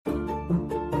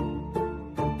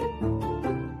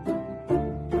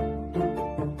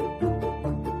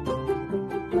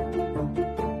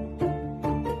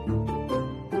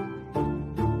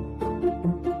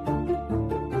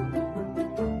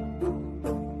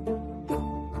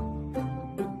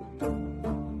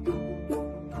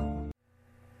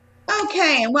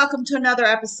Okay, and welcome to another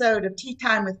episode of Tea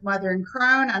Time with Mother and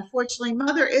Crone. Unfortunately,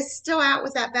 Mother is still out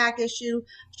with that back issue.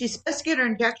 She's supposed to get her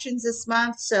injections this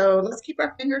month, so let's keep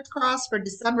our fingers crossed for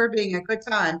December being a good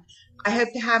time. I hope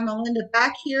to have Melinda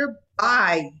back here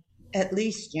by at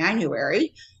least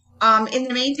January. In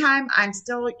the meantime, I'm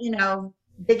still,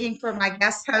 digging for my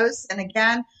guest hosts. And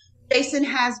again, Jason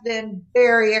has been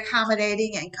very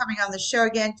accommodating and coming on the show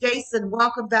again. Jason,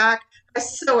 welcome back. I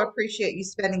so appreciate you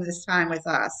spending this time with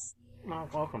us. Well,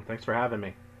 welcome. Thanks for having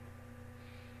me.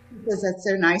 Does that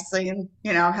so nicely, and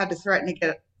I've had to threaten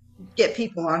to get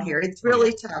people on here. It's Oh yeah.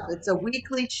 really tough. It's a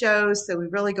weekly show, so we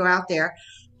really go out there.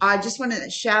 I just wanted to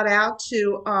shout out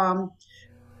to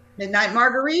Midnight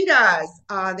Margaritas.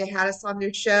 They had us on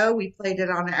their show. We played it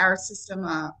on our system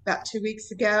about 2 weeks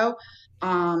ago.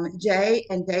 Jay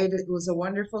and David, it was a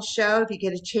wonderful show. If you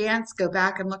get a chance, go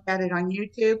back and look at it on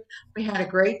YouTube. We had a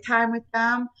great time with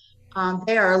them.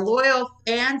 They are loyal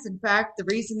fans. In fact, the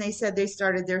reason they said they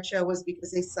started their show was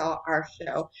because they saw our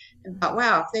show and thought,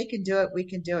 wow, if they can do it, we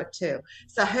can do it too.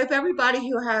 So I hope everybody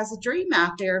who has a dream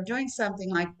out there of doing something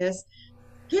like this,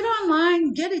 get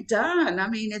online, get it done. I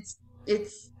mean,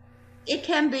 it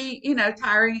can be,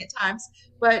 tiring at times,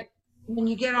 but when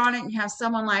you get on it and have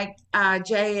someone like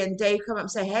Jay and Dave come up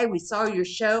and say, hey, we saw your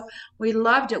show. We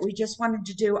loved it. We just wanted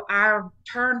to do our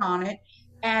turn on it.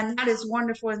 And that is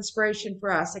wonderful inspiration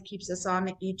for us. It keeps us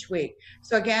on each week.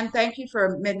 So again, thank you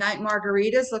for Midnight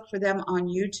Margaritas. Look for them on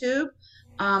YouTube.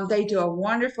 They do a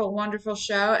wonderful, wonderful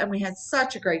show, and we had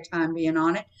such a great time being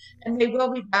on it. And they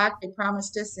will be back. They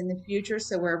promised us in the future,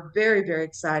 so we're very, very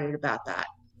excited about that.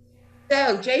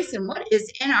 So, Jason, what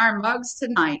is in our mugs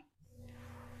tonight?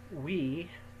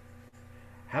 We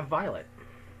have violet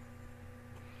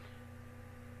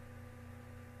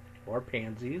or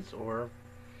pansies or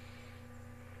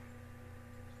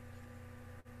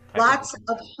type of Lots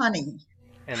of honey.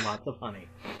 and lots of honey.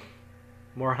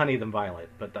 More honey than violet,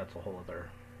 but that's a whole other.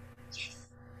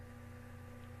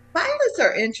 Violets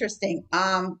are interesting.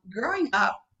 Growing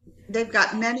up, they've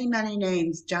got many, many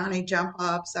names. Johnny jump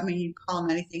ups. I mean, you call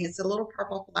them anything. It's the little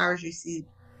purple flowers you see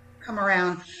come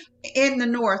around in the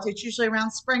north. It's usually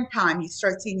around springtime. You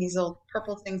start seeing these little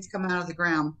purple things come out of the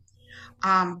ground.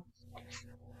 Um,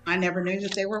 I never knew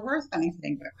that they were worth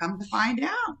anything, but come to find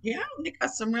out, yeah, they got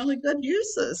some really good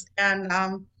uses. And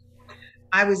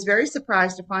I was very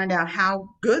surprised to find out how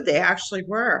good they actually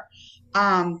were.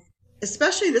 Um,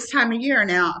 Especially this time of year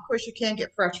now. Of course, you can't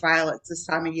get fresh violets this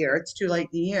time of year. It's too late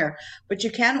in the year, but you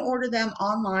can order them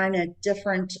online at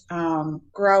different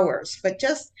growers. But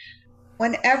just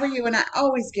whenever you, and I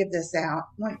always give this out,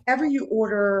 whenever you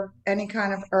order any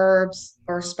kind of herbs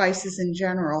or spices in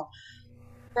general,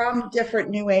 from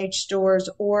different new age stores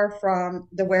or from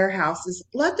the warehouses,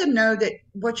 let them know that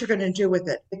what you're going to do with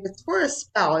it. If it's for a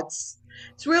spell, it's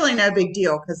really no big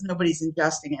deal because nobody's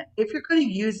ingesting it. If you're going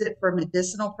to use it for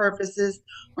medicinal purposes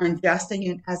or ingesting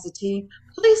it as a tea,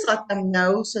 please let them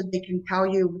know so they can tell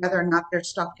you whether or not their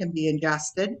stuff can be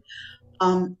ingested.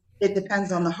 It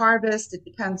depends on the harvest. It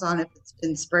depends on if it's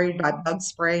been sprayed by bug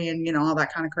spray and all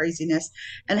that kind of craziness,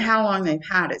 and how long they've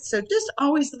had it. So just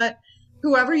always let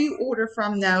whoever you order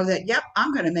from know that, yep,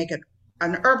 I'm going to make an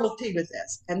herbal tea with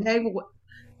this, and they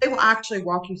will actually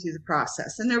walk you through the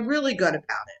process, and they're really good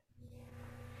about it.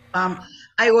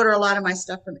 I order a lot of my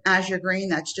stuff from Azure Green.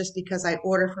 That's just because I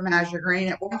order from Azure Green.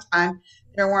 At one time,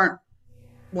 there weren't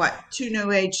two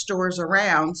new age stores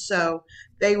around, so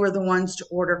they were the ones to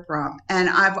order from. And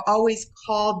I've always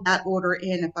called that order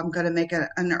in if I'm going to make an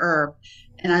herb,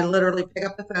 and I literally pick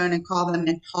up the phone and call them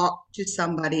and talk to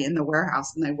somebody in the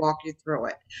warehouse, and they walk you through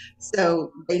it.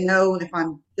 So they know if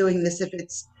I'm doing this, if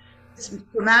it's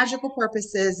for magical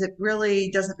purposes, it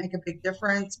really doesn't make a big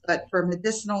difference. But for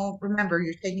medicinal, remember,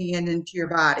 you're taking it into your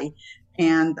body.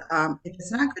 And if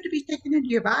it's not good to be taken into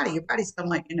your body's going to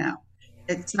let you know.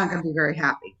 It's not going to be very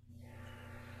happy.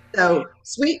 So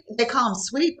sweet, they call them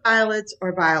sweet violets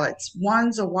or violets.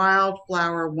 One's a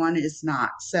wildflower, one is not.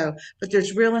 So, but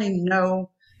there's really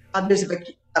there's a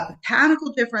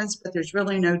botanical difference, but there's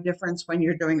really no difference when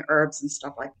you're doing herbs and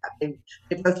stuff like that.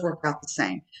 They both work out the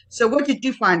same. So what did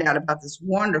you find out about this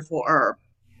wonderful herb?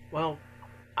 Well,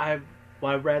 I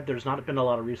I read there's not been a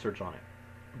lot of research on it,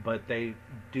 but they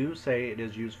do say it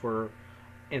is used for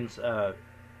in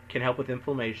can help with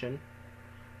inflammation,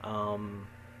 um,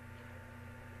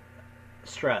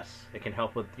 stress. It can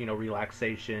help with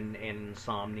relaxation,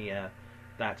 insomnia,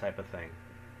 that type of thing.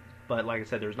 But like I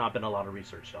said, there's not been a lot of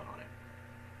research done on it.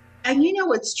 And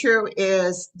what's true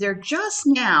is they're just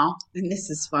now, and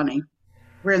this is funny,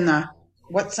 we're in the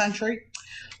what century?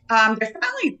 They're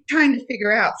finally trying to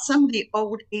figure out some of the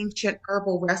old ancient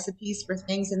herbal recipes for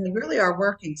things, and they really are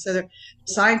working. So the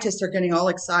scientists are getting all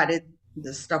excited.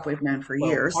 The stuff we've known for Well,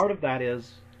 years. part of that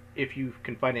is if you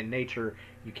can find it in nature,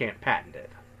 you can't patent it.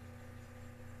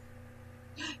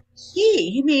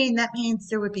 You mean that means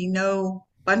there would be no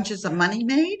bunches of money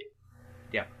made?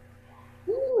 Yeah.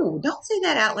 Ooh, don't say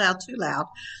that out loud too loud.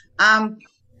 Um,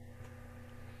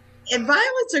 And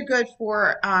violets are good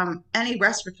for any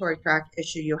respiratory tract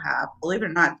issue you have. Believe it or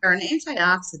not, they're an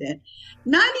antioxidant.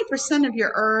 90% of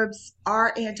your herbs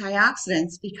are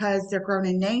antioxidants because they're grown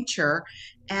in nature.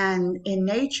 And in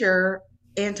nature,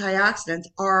 antioxidants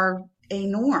are a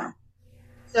norm.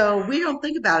 So we don't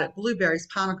think about it. Blueberries,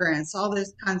 pomegranates, all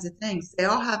those kinds of things. They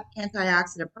all have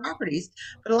antioxidant properties,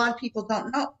 but a lot of people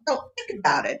don't think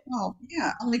about it. Oh,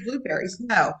 yeah, only blueberries.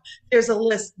 No, there's a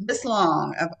list this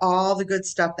long of all the good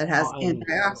stuff that has And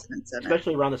antioxidants in it.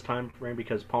 especially around this time frame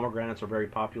because pomegranates are very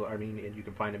popular. I mean, and you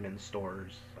can find them in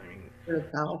stores. I mean,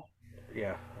 So,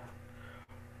 yeah.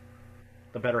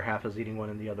 The better half is eating one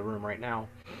in the other room right now.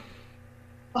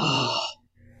 oh,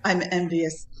 I'm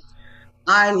envious.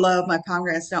 I love my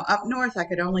pomegranates. Now, up north, I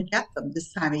could only get them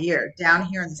this time of year. Down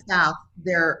here in the south,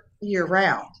 they're year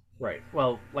round. Right.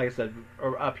 Well, like I said,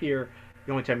 up here,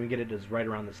 the only time you get it is right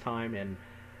around this time, and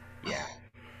yeah.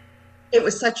 It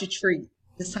was such a treat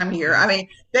this time of year. I mean,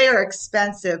 they are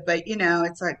expensive, but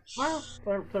it's like, Well,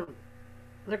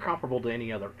 they're comparable to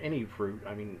any fruit.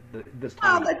 I mean, this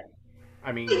time oh, of year. I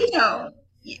but, mean,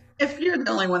 if you're the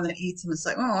only one that eats them, it's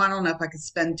like, oh, I don't know if I could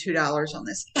spend $2 on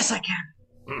this. Yes, I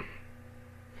can.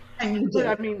 And you but do.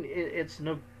 I mean, it's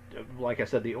no. Like I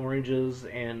said, the oranges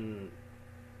and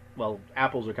well,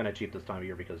 apples are kind of cheap this time of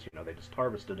year because they just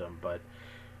harvested them, but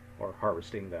or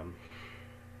harvesting them.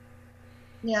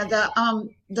 Yeah,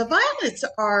 the violets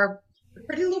are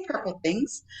pretty little purple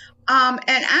things. And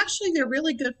actually they're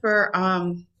really good for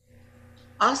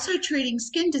also treating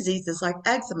skin diseases like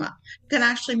eczema. You can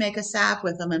actually make a salve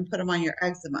with them and put them on your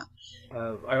eczema.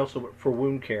 I also for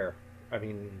wound care. I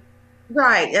mean,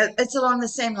 Right. It's along the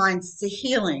same lines. It's a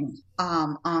healing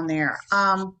on there.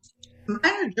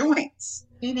 Minor joints,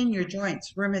 healing your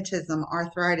joints, rheumatism,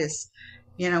 arthritis,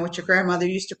 what your grandmother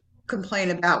used to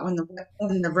complain about when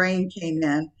the rain came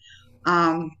in.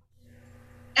 Um,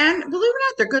 and believe it or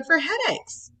not, they're good for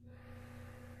headaches.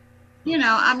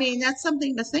 I mean, that's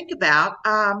something to think about.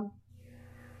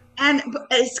 And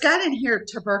it's got in here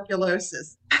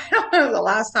tuberculosis. I don't know the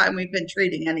last time we've been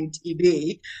treating any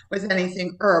TB with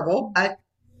anything herbal, but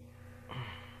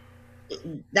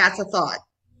that's a thought.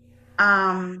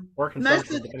 or Most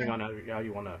consumption, of the depending time, on how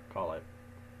you want to call it.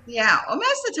 yeah, well,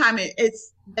 most of the time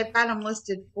it's they've got them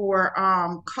listed for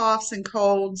coughs and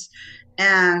colds,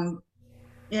 and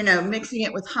mixing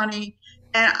it with honey.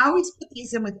 And I always put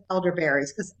these in with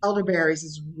elderberries because elderberries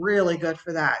is really good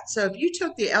for that. So if you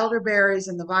took the elderberries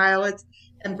and the violets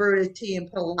and brewed a tea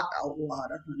and put a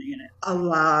lot of honey in it, a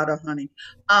lot of honey,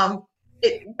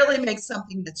 it really makes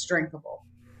something that's drinkable.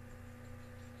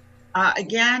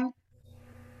 Again,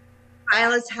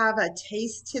 violets have a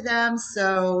taste to them.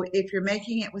 So if you're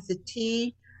making it with a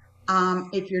tea,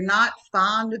 if you're not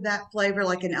fond of that flavor,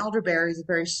 like an elderberry is a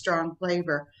very strong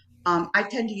flavor, I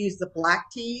tend to use the black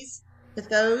teas with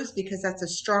those because that's a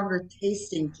stronger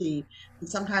tasting tea, and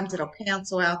sometimes it'll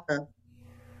cancel out the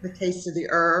taste of the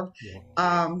herb. Yeah.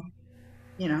 Um,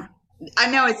 you know,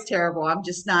 I know it's terrible. I'm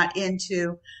just not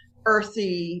into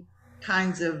earthy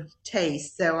kinds of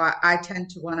taste, so I tend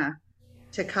to want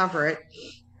to cover it.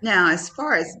 Now, as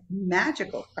far as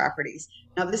magical properties,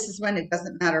 now this is when it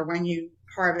doesn't matter when you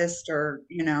harvest or,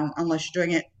 unless you're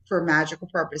doing it for magical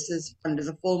purposes, under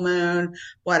the full moon,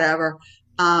 whatever.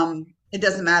 It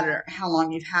doesn't matter how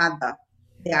long you've had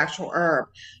the actual herb.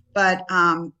 But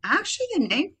actually, the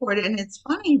name for it, and it's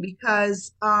funny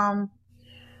because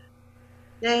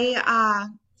they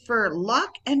for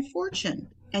luck and fortune.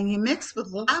 And you mix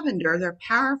with lavender, they're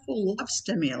powerful love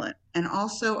stimulant and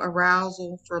also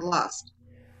arousal for lust.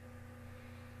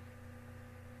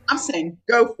 I'm saying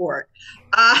go for it.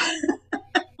 Uh,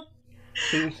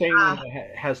 So you're saying uh,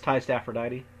 it has ties to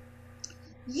Aphrodite?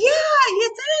 yeah,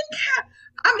 you did.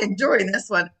 I'm enjoying this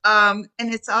one. And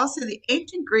it's also the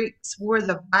ancient Greeks wore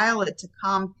the violet to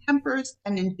calm tempers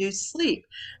and induce sleep.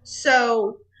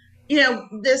 So,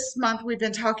 this month we've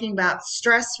been talking about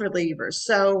stress relievers.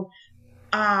 So,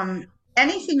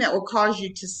 anything that will cause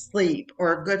you to sleep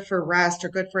or good for rest or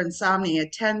good for insomnia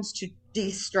tends to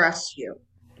de-stress you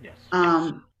Yes.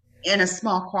 um, in a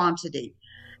small quantity.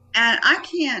 And I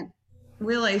can't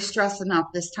really stress enough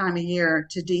this time of year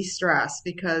to de-stress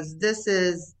because this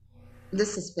is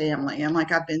this is family. And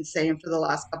like I've been saying for the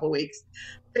last couple of weeks,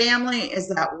 family is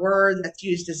that word that's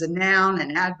used as a noun,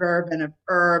 an adverb, and a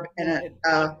verb, and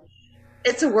Yeah,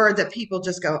 it's a word that people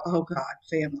just go, "Oh God,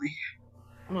 family."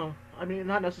 well, I mean,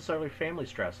 not necessarily family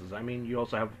stresses. I mean, you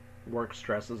also have work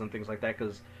stresses and things like that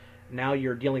because now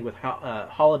you're dealing with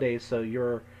holidays, so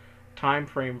your time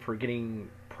frame for getting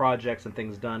projects and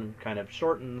things done kind of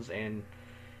shortens, and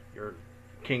your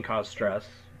can cause stress.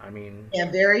 I mean,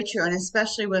 Yeah, very true. And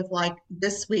especially with like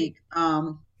this week,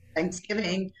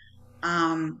 Thanksgiving,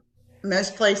 um,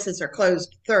 most places are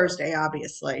closed Thursday,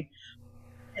 obviously.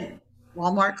 And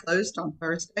Walmart closed on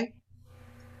Thursday.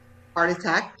 Heart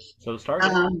attack. so does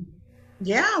Target. Um,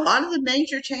 yeah, a lot of the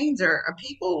major chains are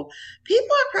people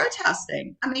are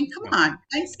protesting. I mean, come Yeah, on.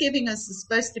 Thanksgiving is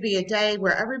supposed to be a day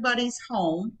where everybody's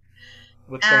home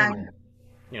with and family.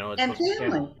 You know, it's and supposed to be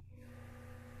family. family.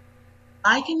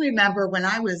 I can remember when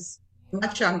I was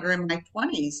much younger in my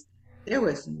 20s, there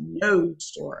was no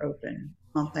store open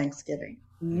on Thanksgiving.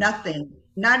 No. Nothing,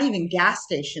 not even gas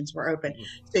stations were open. Mm-mm.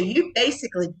 So you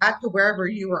basically got to wherever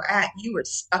you were at, you were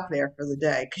stuck there for the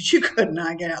day because you could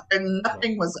not get out there. Yeah.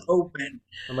 Nothing was open.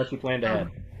 Unless you planned ahead.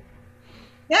 Um,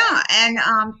 yeah, and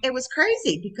it was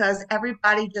crazy because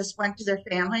everybody just went to their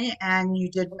family and you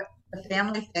did the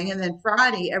family thing. And then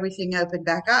Friday, everything opened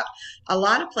back up. A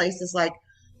lot of places like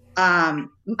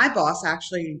my boss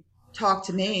actually talked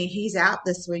to me. He's out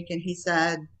this week and he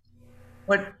said,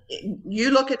 "What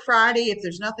you look at Friday, if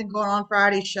there's nothing going on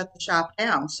Friday, shut the shop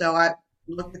down." So I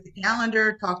looked at the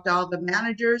calendar, talked to all the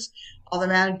managers. All the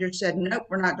managers said, "Nope,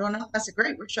 we're not doing nothing." I said,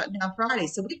 "Great, we're shutting down Friday."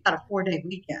 So we got a 4-day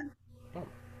weekend. Oh,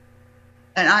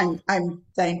 And I'm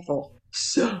thankful.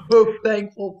 So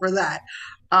thankful for that.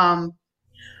 Um,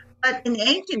 but in the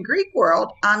ancient Greek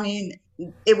world, I mean,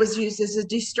 it was used as a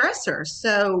de-stressor.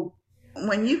 So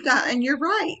when you've got, and you're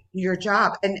right, your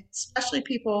job, and especially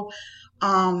people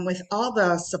with all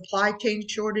the supply chain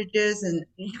shortages, and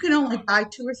you can only buy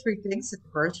 2 or 3 things at the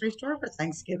grocery store for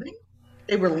Thanksgiving.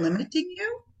 They were limiting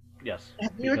you. yes,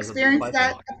 Have you because of the supply experienced chain.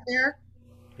 that up there?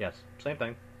 Yes, same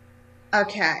thing.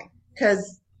 Okay,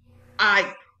 because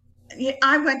I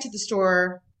I went to the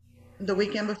store the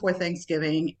weekend before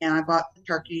Thanksgiving, and I bought the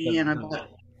turkey, The, and I the, bought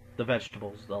the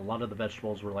vegetables, a lot of the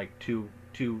vegetables were like two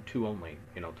only,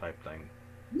 type thing.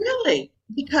 really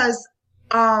because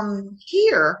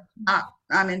here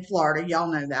I'm in Florida, y'all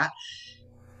know that.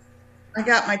 I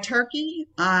got my turkey.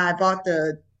 I bought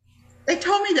they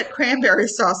told me that cranberry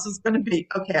sauce was going to be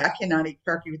okay. I cannot eat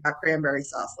turkey without cranberry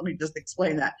sauce. Let me just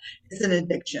explain that. It's an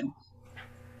addiction.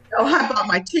 So I bought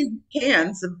my 2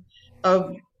 cans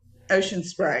of ocean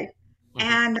spray, Hmm.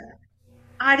 and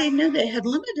I didn't know they had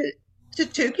limited it to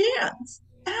 2 cans.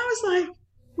 And I was like,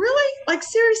 really? Like,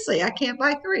 seriously, I can't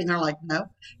buy 3. And they're like, no,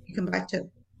 you can buy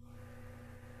 2.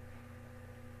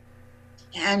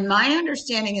 And my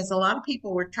understanding is a lot of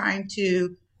people were trying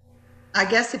to, I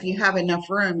guess if you have enough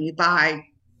room, you buy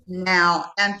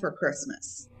now and for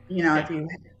Christmas. Yeah.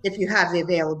 If you have the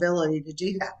availability to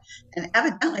do that. And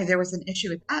evidently there was an issue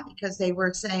with that because they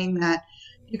were saying that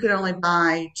you could only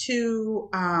buy 2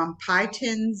 pie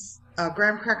tins,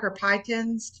 graham cracker pie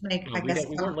tins to make, No, I guess,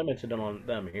 we weren't limited on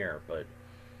them here, but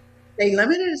they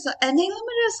limited us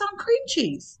on cream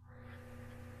cheese.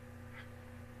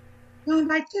 You only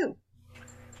buy 2.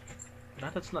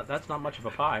 that's not much of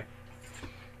a pie.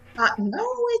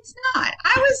 No, it's not.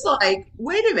 I was like,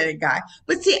 wait a minute, guy.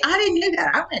 But see, I didn't know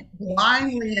that. I went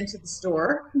blindly into the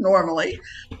store normally.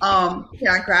 I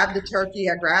grabbed the turkey,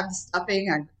 I grabbed the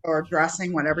stuffing or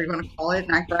dressing, whatever you want to call it,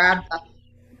 and I grabbed,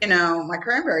 my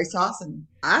cranberry sauce, and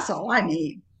that's all I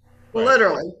need. Right.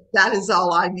 Literally, that is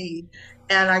all I need.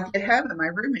 And I get home and my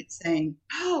roommate's saying,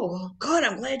 "Oh, well, good.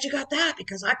 I'm glad you got that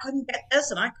because I couldn't get this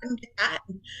and I couldn't get that."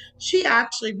 And she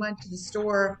actually went to the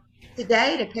store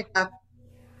today to pick up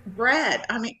bread.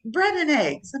 I mean, bread and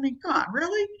eggs. I mean, come on,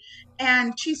 really?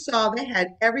 And she saw they had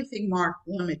everything marked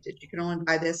limited. You can only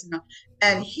buy this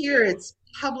and Hmm. here it's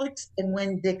Publix and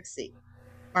Winn-Dixie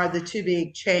are the 2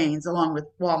 big chains along with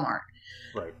Walmart.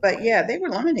 Right. But yeah, they were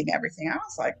limiting everything. I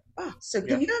was like, oh, so Yeah.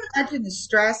 can you imagine the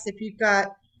stress if you've got,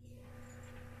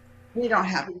 we don't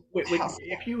have house.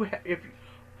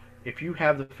 If you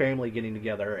have the family getting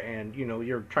together and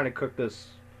you're trying to cook this,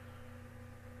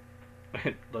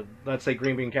 let's say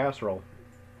green bean casserole,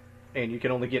 and you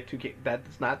can only get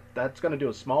that's going to do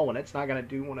a small one. It's not going to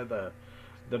do one of the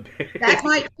That big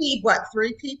might feed what,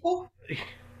 3 people?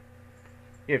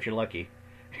 if you're lucky.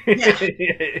 Yeah.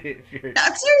 If you're, No,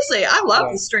 seriously, I love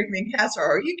yeah, the streaming casserole.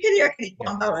 Are you kidding? I could eat yeah.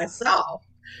 one by myself.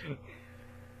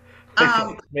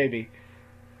 Um, Maybe.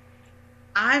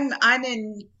 I'm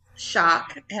in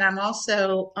shock, and I'm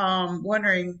also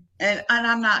wondering, and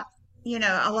I'm not.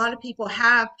 a lot of people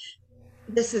have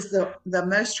this is the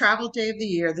most traveled day of the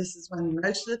year. This is when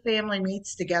most of the family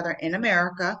meets together in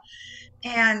America,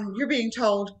 and you're being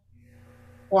told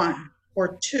one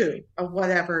or two of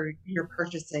whatever you're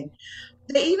purchasing.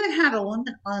 They even had a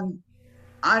limit on.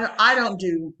 I don't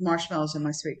do marshmallows in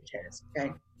my sweet potatoes.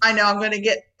 Okay, I know I'm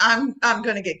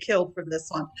gonna get killed for this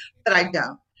one, but I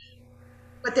don't.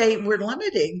 But they were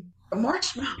limiting the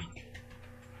marshmallow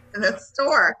in the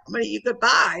store, how many you could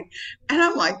buy, and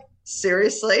I'm like,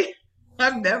 seriously?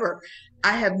 I've never,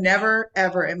 I have never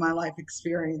ever in my life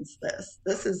experienced this.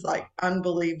 This is like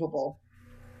unbelievable.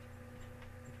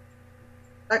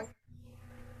 But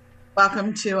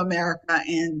welcome to America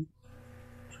in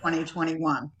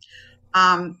 2021.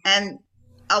 And I mean,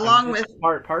 along with,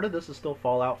 part of this is still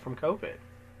fallout from COVID.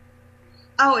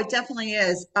 oh, it definitely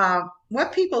is.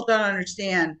 What people don't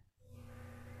understand,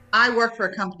 I work for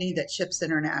a company that ships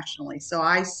internationally, so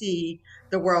I see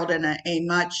the world in a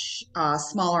much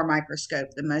smaller microscope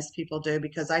than most people do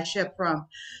because I ship from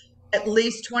at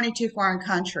least 22 foreign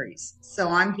countries. So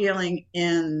I'm dealing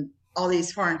in all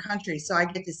these foreign countries. So I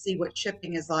get to see what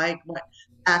shipping is like, what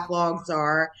backlogs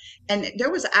are. And there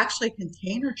was actually a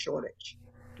container shortage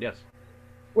Yes.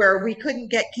 where we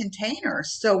couldn't get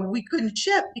containers. So we couldn't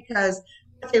ship because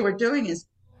what they were doing is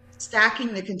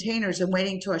stacking the containers and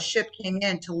waiting till a ship came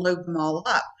in to load them all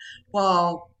up.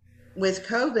 Well, with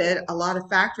COVID, a lot of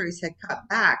factories had cut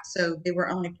back, so they were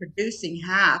only producing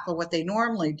half of what they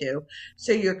normally do.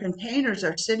 So your containers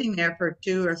are sitting there for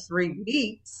 2 or 3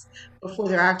 weeks before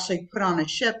they're actually put on a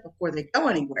ship before they go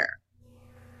anywhere.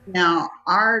 Now,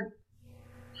 our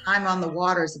time on the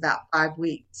water is about 5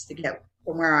 weeks to get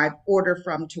from where I order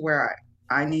from to where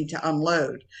I need to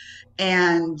unload.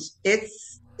 And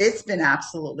it's been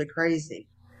absolutely crazy.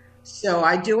 So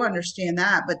I do understand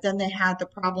that. But then they had the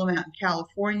problem out in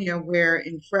California where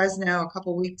in Fresno a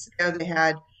couple weeks ago they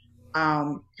had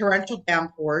torrential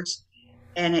downpours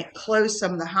and it closed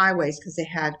some of the highways because they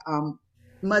had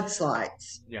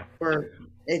mudslides Yeah. where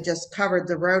it just covered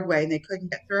the roadway and they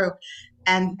couldn't get through.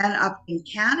 And then up in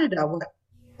Canada,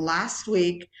 last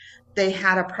week they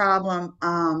had a problem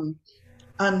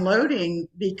unloading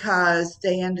because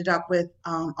they ended up with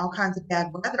all kinds of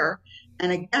bad weather.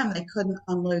 And again, they couldn't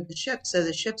unload the ships. So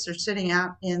the ships are sitting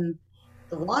out in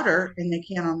the water and they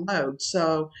can't unload.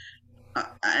 So,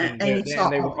 and you saw,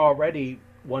 And they were already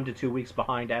 1 to 2 weeks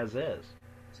behind as is,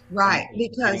 right, and getting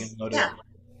because, unloaded. yeah,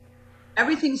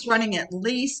 everything's running at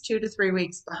least 2 to 3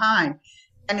 weeks behind.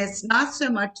 And it's not so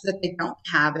much that they don't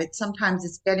have it. Sometimes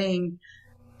it's getting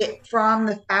it from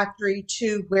the factory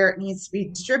to where it needs to be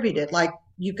distributed. Like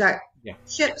you've got Yeah.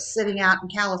 ships sitting out in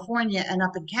California and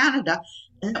up in Canada,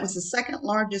 and that was the second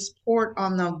largest port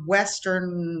on the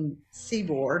western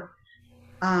seaboard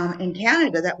in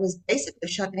Canada that was basically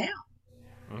shut down.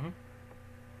 Hmm.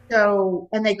 So,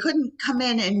 and they couldn't come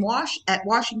in and wash at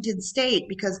Washington State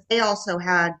because they also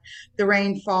had the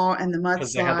rainfall and the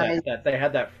Because they had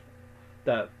mudslide.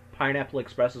 that Pineapple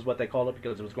Express is what they called it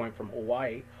because it was going from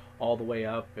Hawaii all the way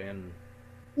up, and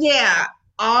Yeah,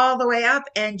 all the way up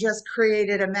and just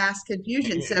created a mass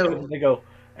confusion. So, they go.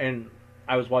 And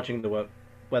I was watching the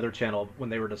Weather Channel when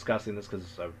they were discussing this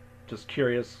because I'm just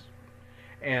curious,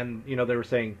 and they were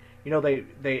saying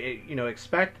they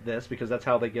expect this because that's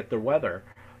how they get their weather,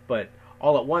 but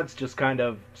all at once just kind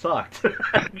of sucked.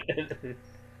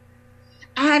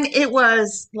 and it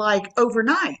was like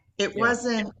overnight. It Yeah.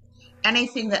 wasn't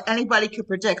anything that anybody could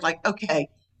predict. Like, okay,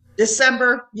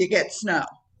 December, you get snow.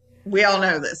 We all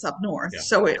know this up north. Yeah.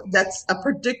 So that's a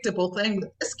predictable thing.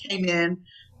 But this came in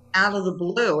out of the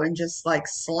blue and just like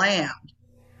slammed.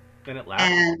 And it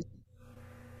lasted. And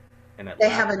And it they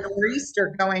have a lasted.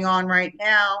 nor'easter going on right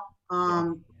now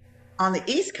Yeah. on the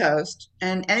East Coast.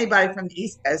 And anybody from the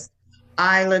East Coast,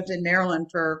 I lived in Maryland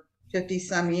for 50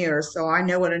 some years. So I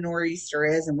know what a nor'easter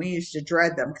is. And we used to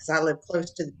dread them because I live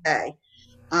close to the bay.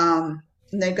 And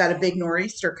they've got a big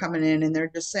nor'easter coming in, and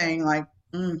they're just saying like,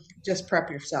 just prep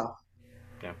yourself.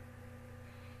 Yeah.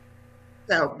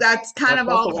 So that's kind That's of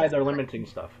all also why that's they're going. limiting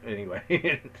stuff anyway.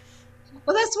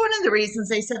 Well, that's one of the reasons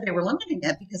they said they were limiting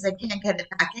it because they can't get it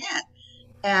back in.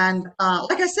 And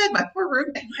like I said, my poor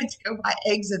roommate went to go buy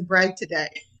eggs and bread today.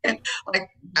 And like,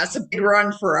 that's a big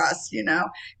run for us.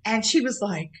 And she was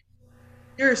like,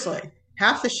 seriously,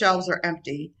 half the shelves are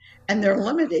empty and they're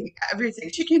limiting everything.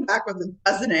 She came back with a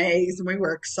dozen eggs and we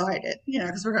were excited,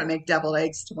 because we're going to make deviled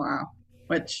eggs tomorrow,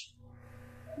 which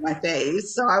my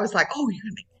face. So I was like, oh, you're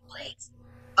going to make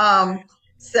deviled eggs.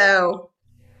 So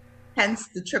hence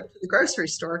the trip to the grocery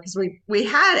store because we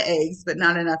had eggs, but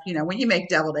not enough. When you make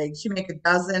deviled eggs, you make a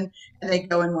dozen and they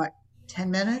go in what, 10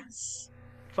 minutes,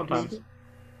 Sometimes. maybe?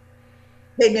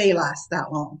 They may last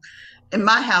that long. In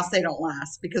my house, they don't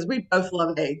last because we both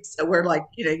love eggs. So we're like,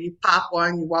 you pop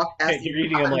one, you walk past, you You're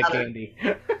eating pop them like another. candy.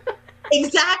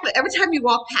 Exactly. Every time you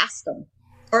walk past them,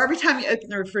 or every time you open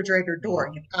the refrigerator door,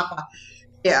 Mhm. you pop a.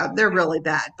 Yeah, they're really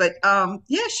bad. But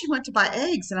yeah, she went to buy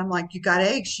eggs, and I'm like, "You got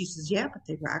eggs?" She says, "Yeah, but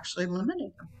they were actually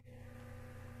limited."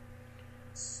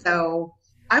 So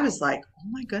I was like, "Oh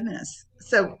my goodness!"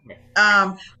 So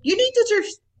you need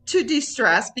to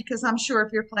de-stress because I'm sure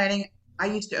if you're planning, I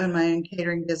used to own my own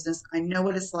catering business. I know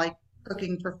what it's like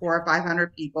cooking for 400 or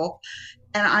 500 people,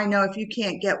 and I know if you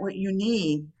can't get what you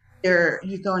need,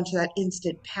 you go into that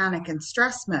instant panic and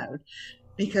stress mode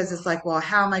because it's like, well,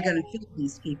 how am I going to feed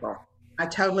these people? I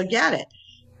totally get it.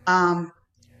 Um,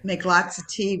 Make lots of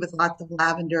tea with lots of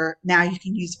lavender. Now you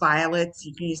can use violets.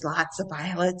 You can use lots of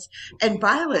violets and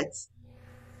violets.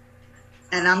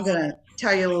 And I'm going to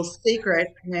tell you a little secret.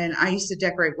 When I used to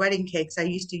decorate wedding cakes, I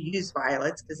used to use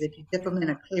violets because if you dip them in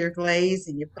a clear glaze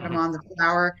and you put them Mhm. on the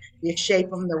flower, you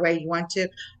shape them the way you want to.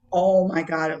 Oh my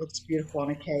God, it looks beautiful on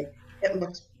a cake. It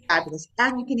looks fabulous.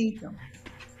 And you can eat them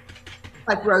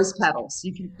like rose petals.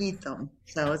 You can eat them.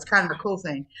 So it's kind of a cool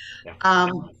thing. Yeah.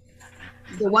 Um,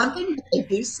 the one thing that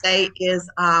they do say is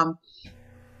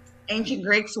ancient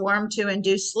Greeks wore them to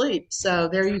induce sleep. So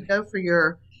there you go for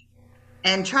your,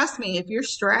 and trust me, if you're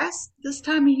stressed this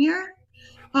time of year,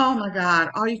 oh my God,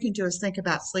 all you can do is think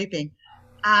about sleeping.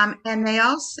 And they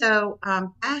also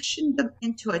fashioned them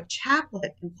into a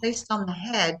chaplet and placed on the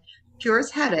head,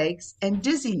 cures headaches and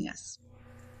dizziness.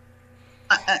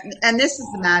 And this is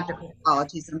the magical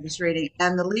qualities I'm just reading.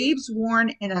 And the leaves worn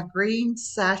in a green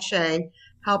sachet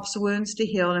helps wounds to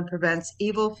heal and prevents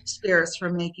evil spirits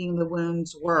from making the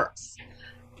wounds worse.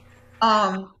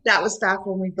 That was back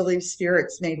when we believed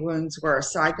spirits made wounds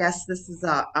worse. So I guess this is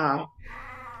a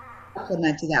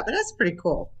supplement to that, but that's pretty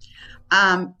cool.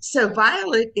 So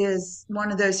violet is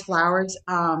one of those flowers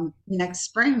next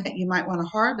spring that you might want to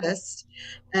harvest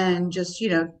and just,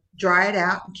 dry it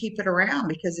out and keep it around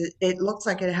because it looks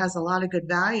like it has a lot of good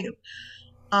value.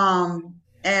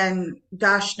 And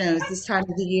gosh knows this time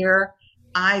of the year,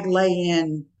 I lay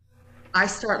in, I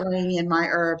start laying in my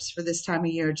herbs for this time of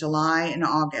year, July and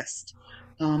August.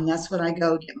 That's when I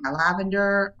go get my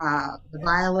lavender, the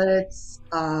violets,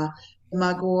 the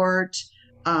mugwort,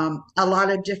 a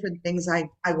lot of different things I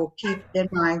will keep in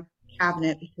my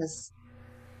cabinet because,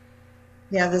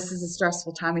 yeah, this is a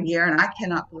stressful time of year and I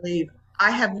cannot believe I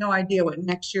have no idea what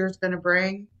next year is going to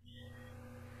bring.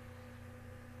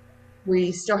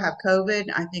 We still have COVID.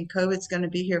 I think COVID's going to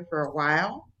be here for a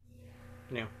while.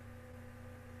 Yeah.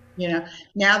 You know,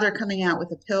 now they're coming out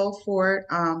with a pill for it.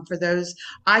 For those,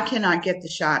 I cannot get the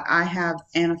shot. I have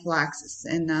anaphylaxis,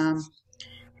 and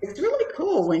it's really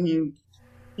cool when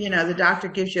the doctor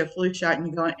gives you a flu shot and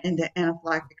you go into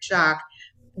anaphylactic shock.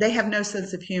 They have no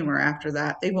sense of humor after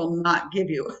that. They will not give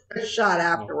you a shot No.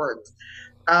 afterwards.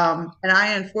 And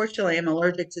I unfortunately am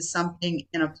allergic to something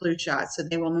in a flu shot, so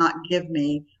they will not give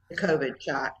me the COVID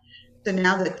shot. So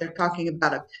now that they're talking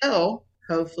about a pill,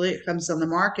 hopefully it comes on the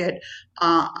market,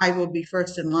 I will be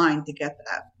first in line to get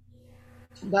that.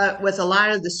 But with a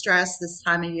lot of the stress this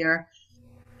time of year,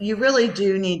 you really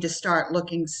do need to start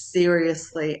looking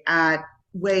seriously at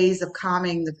ways of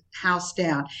calming the house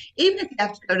down. Even if you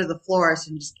have to go to the florist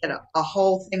and just get a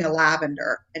whole thing of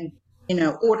lavender and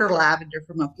order lavender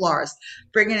from a florist,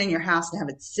 bring it in your house and have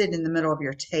it sit in the middle of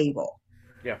your table.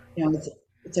 Yeah.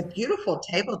 It's a beautiful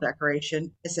table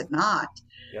decoration, is it not?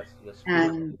 Yes. Yes.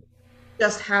 Beautiful. And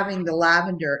just having the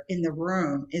lavender in the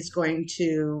room is going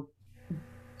to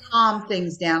calm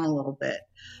things down a little bit.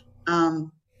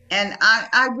 Um, and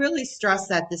I really stress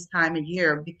that this time of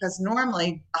year because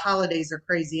normally the holidays are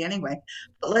crazy anyway.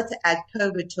 But let's add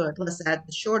COVID to it. Let's add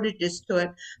the shortages to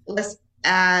it. Let's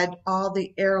add all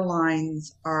the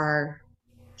airlines are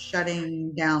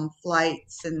shutting down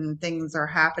flights and things are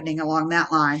happening along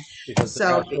that line. Because they've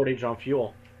So got a shortage on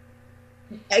fuel.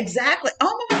 exactly.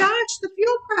 Oh my gosh, the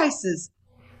fuel prices.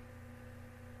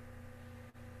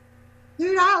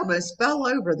 Dude, I almost fell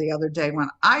over the other day when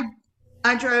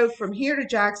I drove from here to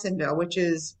Jacksonville, which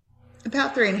is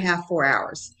about 3.5, 4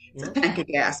 hours. It's a Mhm. tank of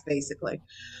gas, basically.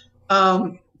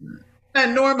 Um,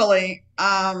 and normally,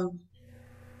 the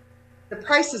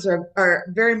prices are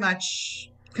very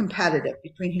much competitive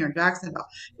between here and Jacksonville.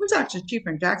 It was actually cheaper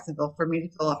in Jacksonville for me to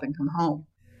fill up and come home.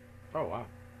 Oh wow.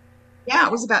 Yeah,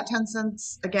 it was about 10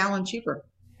 cents a gallon cheaper.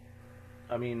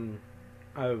 I mean,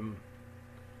 um,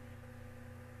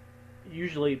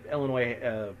 usually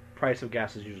Illinois price of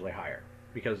gas is usually higher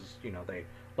because they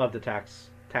love to tax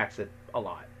it a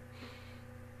lot.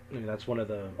 That's one of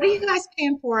the What are you guys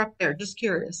paying for up there? Just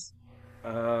curious.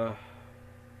 uh,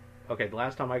 Okay, the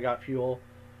last time I got fuel,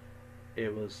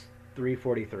 it was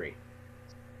 343.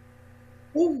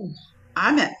 Ooh,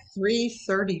 I'm at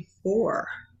 334.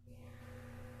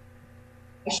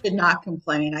 I should not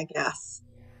complain, I guess.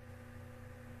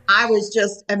 I was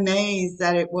just amazed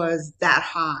that it was that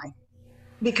high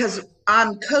because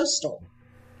I'm coastal.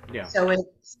 Yeah. So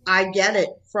I get it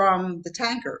from the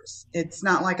tankers. It's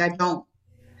not like I don't.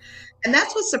 And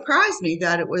that's what surprised me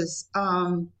that it was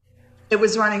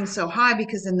running so high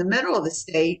because in the middle of the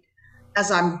state,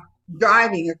 as I'm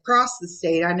driving across the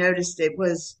state, I noticed it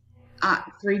was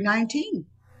 319.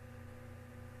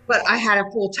 But I had a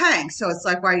full tank, so it's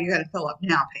like, why you got to fill up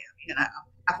now, Pam? You know,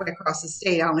 halfway across the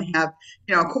state, I only have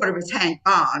a quarter of a tank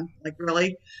on. Like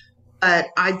really, but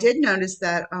I did notice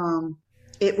that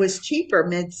it was cheaper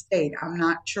mid-state. I'm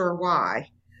not sure why,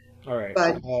 All right.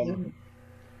 but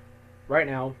Right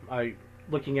now, I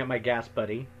looking at my gas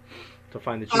buddy to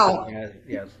find the cheapest oh, gas.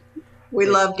 Yes, we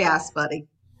it, love gas, buddy.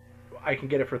 I can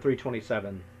get it for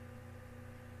 327.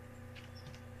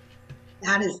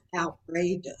 That is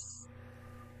outrageous.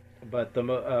 But the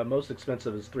most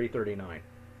expensive is 339.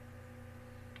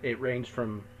 It ranged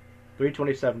from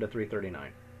 327 to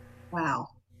 339. Wow.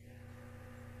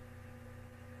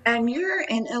 And you're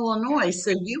in Illinois,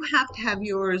 so you have to have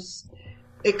yours.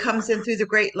 It comes in through the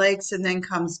Great Lakes and then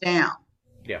comes down.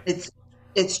 Yeah. It's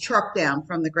it's trucked down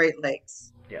from the Great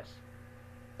Lakes. Yes.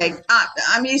 Okay,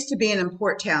 I'm used to being in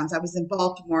port towns. I was in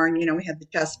Baltimore, and we had the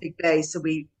Chesapeake Bay, so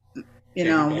Yeah. You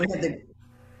got.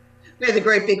 we had the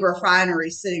great big refinery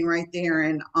sitting right there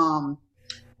in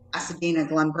Pasadena,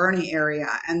 Glen Burnie area,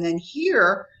 and then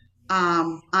here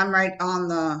I'm right on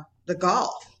the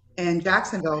Gulf, and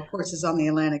Jacksonville, of course, is on the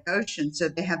Atlantic Ocean, so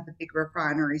they have the big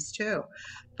refineries too.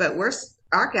 But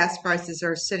our gas prices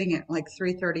are sitting at like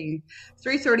 330,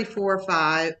 334,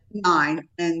 5, 9,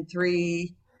 and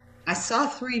 3. I saw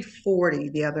 340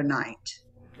 the other night.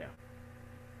 Yeah.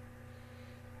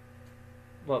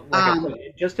 Well, like I said, Um,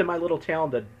 just in my little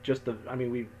town, I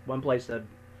mean, we one place said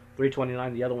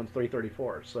 329, the other one's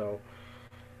 334. So,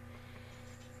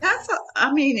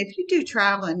 I mean, if you do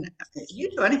traveling, you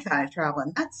do any kind of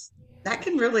traveling, that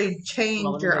can really well, change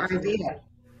I mean, your that's it. idea.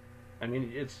 I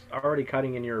mean, it's already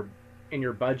cutting in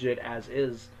your budget as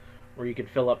is, where you could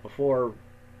fill up before,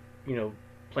 you know,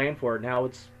 plan for it. Now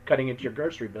it's cutting into your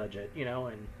grocery budget,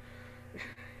 and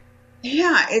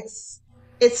Yeah, it's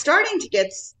starting to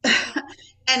get,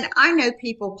 and I know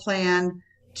people plan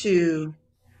to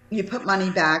you put money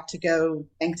back to go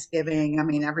Thanksgiving. I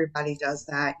mean, everybody does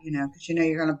that, because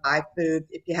you're going to buy food.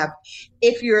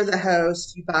 If you're the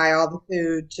host, you buy all the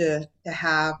food to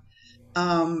have.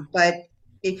 But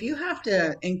if you have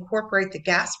to incorporate the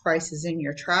gas prices in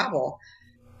your travel,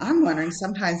 I'm wondering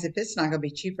sometimes if it's not going to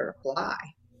be cheaper to fly.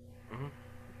 mhm.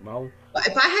 Well, But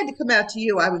if I had to come out to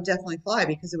you, I would definitely fly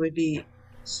because it would be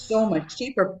so much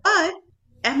cheaper. But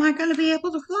am I going to be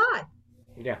able to fly?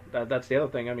 yeah, that's the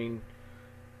other thing. I mean,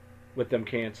 with them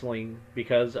canceling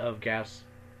because of gas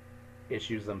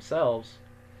issues themselves.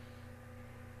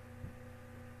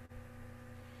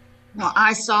 Well,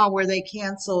 I saw where they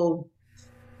canceled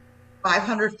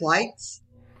 500 flights.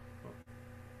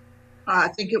 I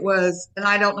think it was, and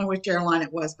I don't know which airline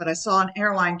it was, but I saw an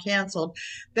airline canceled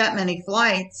that many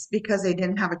flights because they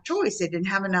didn't have a choice. They didn't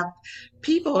have enough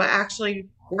people to actually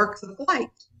work the flight.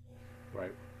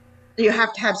 Right. You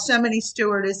have to have so many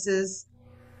stewardesses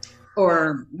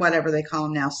or whatever they call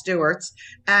them now, stewards,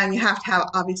 and you have to have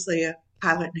obviously a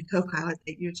pilot and a co-pilot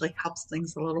that usually helps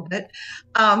things a little bit.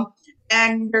 Um,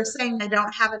 and they're saying they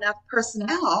don't have enough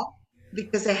personnel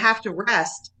because they have to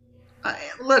rest.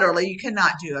 Literally, you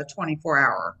cannot do a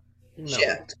 24-hour No.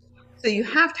 shift. So you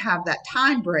have to have that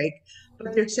time break,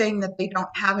 but they're saying that they don't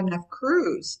have enough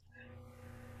crews.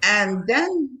 And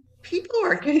then people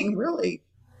are getting really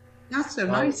not so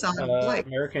Well, nice on the flight.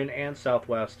 American and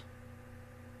Southwest.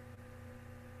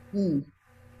 Hmm.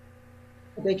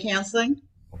 Are they canceling?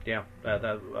 Yeah.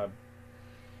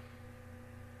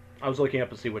 I was looking up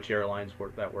to see which airlines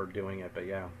were doing it, but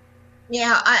yeah.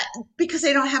 Yeah, because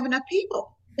they don't have enough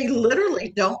people. They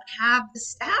literally don't have the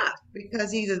staff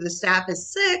because either the staff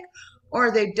is sick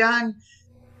or they've done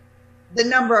the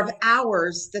number of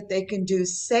hours that they can do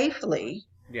safely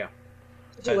Yeah.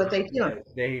 to do what they do.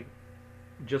 They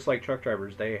just like truck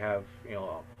drivers, they have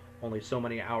only so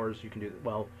many hours you can do.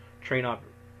 Well, train op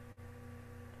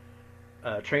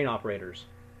train operators,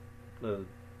 the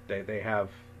they have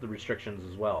the restrictions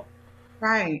as well.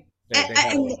 Right. They have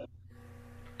And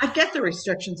I get the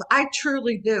restrictions. I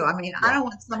truly do. I mean, I yeah. don't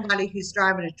want somebody who's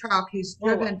driving a truck who's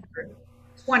Well, driven for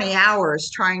 20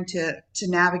 hours trying to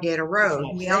navigate a it's road.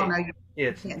 not We all safe. know you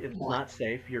It's can't do it's that. not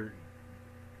safe.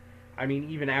 I mean,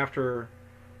 even after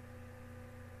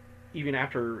even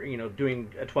after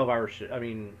doing a 12-hour I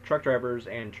mean, truck drivers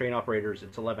and train operators,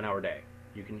 it's 11-hour day.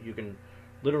 You can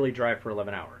literally drive for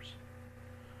 11 hours.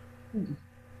 Hmm.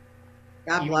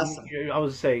 God bless Even them. I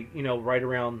would say, right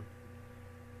around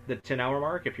the 10-hour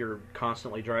mark, if you're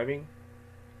constantly driving,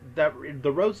 that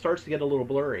the road starts to get a little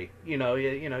blurry.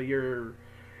 You're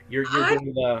I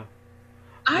getting the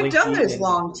I've done blinky those and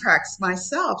long treks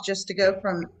myself. Just to yeah, go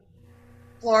from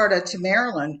Florida to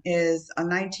Maryland is a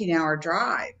 19-hour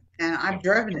drive, and yeah, I've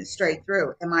driven it straight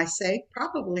through. Am I safe?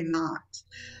 Probably not.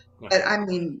 yeah, But I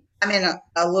mean, I'm in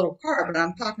a little car, but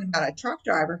I'm talking about a truck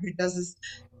driver who does this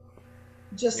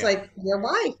just yeah. like your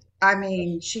wife. I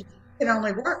mean, she can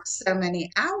only work so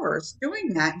many hours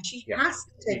doing that, and she Yeah. has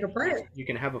to take You, a you, break. you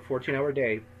can have a 14-hour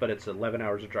day, but it's 11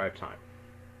 hours of drive time.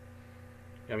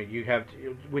 I mean, you have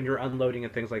when you're unloading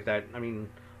and things like that. I mean,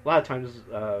 a lot of times,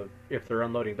 if they're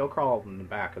unloading, they'll crawl in the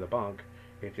back of the bunk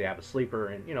if they have a sleeper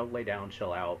and lay down,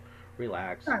 chill out,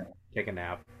 relax, Right. take a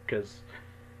nap because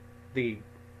the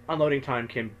unloading time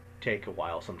can take a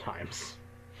while sometimes.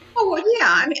 Oh, well, yeah.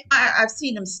 I mean, I've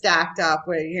seen them stacked up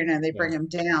where, they Yeah, bring them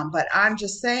down, but I'm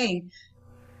just saying,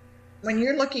 when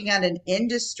you're looking at an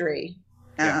industry,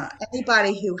 yeah,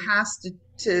 anybody who has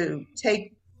to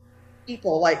take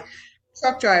people like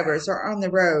truck drivers are on the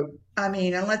road. I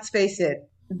mean, and let's face it,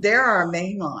 they're our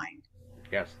main line.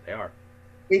 yes, they are.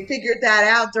 We figured that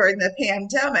out during the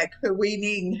pandemic, who we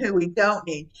need and who we don't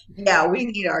need. Yeah, we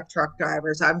need our truck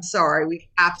drivers. I'm sorry. We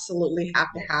absolutely have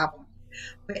to Yeah. have them.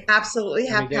 We absolutely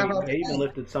I mean, have to have our they even plane.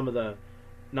 lifted some of the,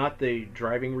 not the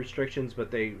driving restrictions,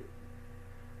 but they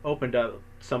opened up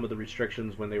some of the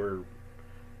restrictions when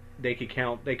they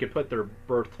could put their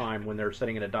berth time when they're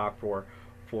sitting in a dock for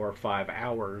 4 or 5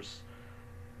 hours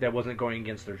that wasn't going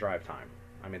against their drive time.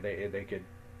 I mean, they could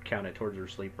count it towards their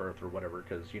sleep berth or whatever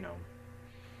because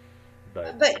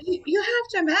but But you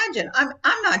have to imagine,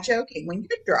 I'm not joking. When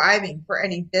you're driving for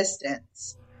any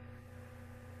distance,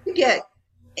 you get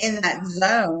in that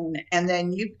zone and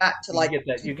then you've got to you like get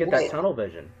that to you get that avoid tunnel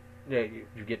vision. Yeah,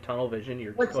 you get tunnel vision.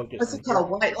 You're what's focusing. it called?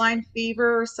 White line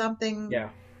fever or something? Yeah,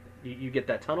 you get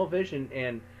that tunnel vision,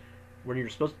 and when you're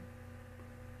supposed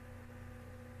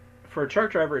for a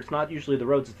truck driver, it's not usually the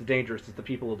roads. It's the dangerous. It's the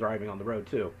people driving on the road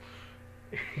too.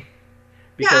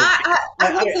 Yeah, Because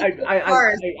I looked at the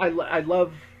cars. I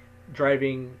love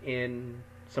driving in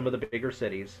some of the bigger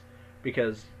cities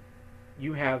because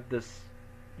you have this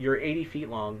you're 80 feet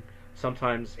long,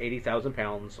 sometimes 80,000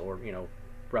 pounds or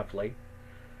roughly,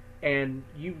 and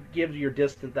you give your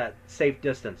distance that safe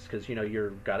distance because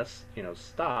you're gotta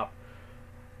stop.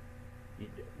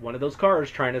 One of those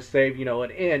cars trying to save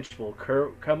an inch will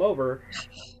come over,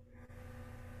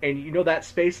 and that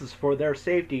space is for their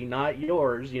safety, not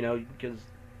yours. Because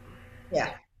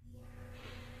Yeah.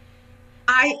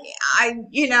 I,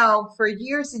 for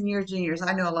years and years and years,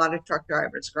 I know a lot of truck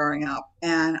drivers growing up,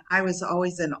 and I was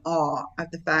always in awe of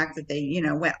the fact that they,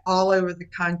 went all over the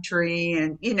country,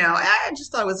 and I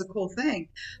just thought it was a cool thing.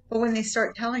 But when they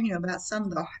start telling you about some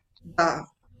of the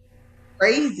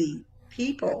crazy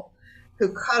people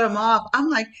who cut them off, I'm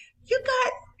like, you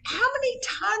got how many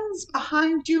tons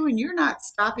behind you, and you're not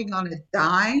stopping on a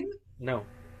dime? no,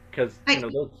 because Like,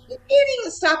 those. you can't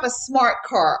even stop a smart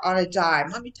car on a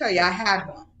dime. Let me tell you, I had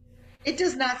one. It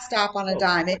does not stop on a Oh,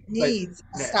 dime. It but needs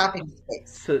a stopping space.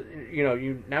 so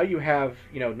you now you have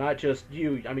not just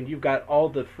you. I mean, you've got all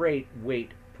the freight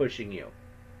weight pushing you.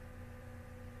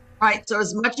 Right. So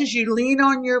as much as you lean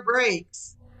on your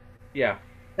brakes, Yeah.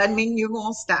 doesn't mean you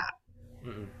won't stop.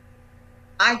 Mm-mm.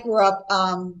 I grew up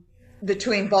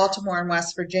between Baltimore and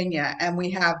West Virginia, and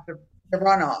we have the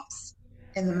runoffs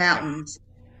in the Yeah. mountains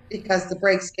because the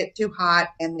brakes get too hot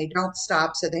and they don't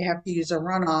stop, so they have to use a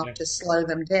runoff Yeah. to slow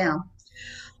them down.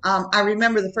 I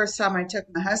remember the first time I took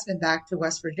my husband back to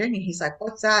West Virginia, he's like,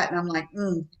 "What's that?" And I'm like,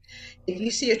 "If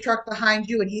you see a truck behind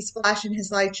you and he's flashing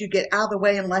his lights, you get out of the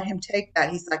way and let him take that."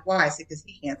 He's like, "Why?" I said, "Because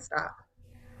he can't stop."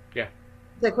 Yeah.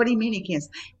 He's like, "What do you mean he can't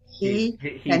stop?" He's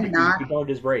He cannot, he burned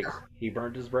his brakes. He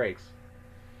burned his brakes.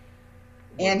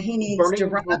 and he needs to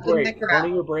run up in the Burning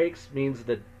gravel. your brakes means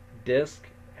the disc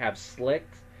have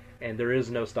slicked, and there is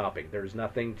no stopping. There's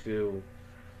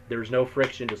no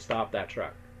friction to stop that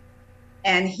truck.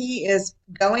 And he is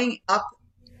going up,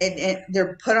 and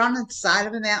they're put on the side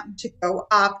of a mountain to go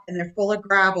up, and they're full of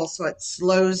gravel, so it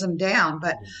slows them down.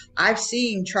 But I've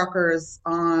seen truckers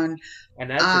on, And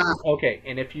that's uh, okay.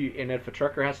 And if a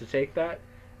trucker has to take that,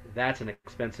 that's an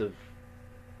expensive.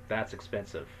 That's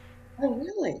expensive. oh,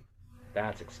 really?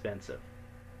 That's expensive.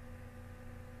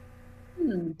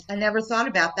 I never thought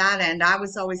about that. And I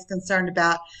was always concerned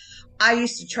about, I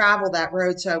used to travel that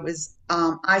road, so it was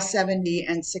I-70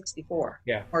 and 64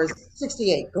 Yeah. or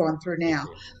 68 going through now.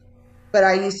 68. But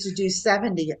I used to do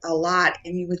 70 a lot,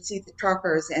 and you would see the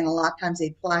truckers, and a lot of times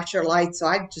they'd flash their lights, so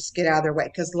I'd just get out of their way.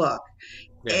 Because look,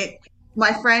 Yeah. it.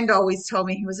 My friend always told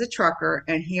me he was a trucker,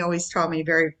 and he always told me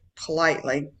very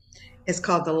politely, it's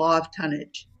called the law of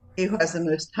tonnage. Who has the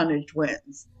most tonnage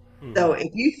wins. Hmm. So if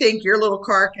you think your little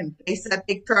car can face that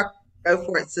big truck, go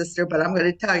for it, sister. But I'm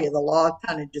going to tell you, the law of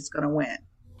tonnage is going to win.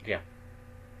 Yeah.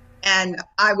 And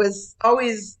I was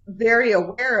always very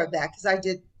aware of that because I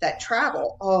did that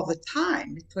travel all the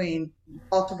time between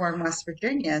Baltimore and West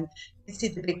Virginia. And you see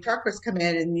the big truckers come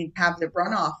in and you have the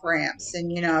runoff ramps.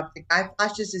 And, if the guy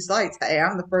flashes his lights, hey,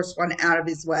 I'm the first one out of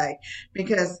his way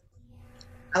because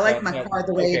I like my car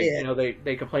the way it Okay. is.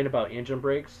 They complain about engine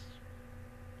brakes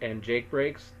and Jake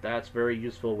brakes. That's very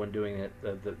useful when doing it.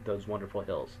 Those wonderful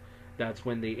hills. That's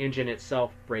when the engine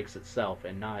itself brakes itself,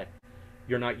 and not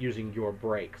you're not using your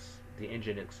brakes. The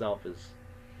engine itself is.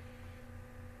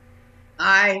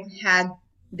 I had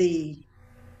the,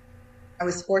 I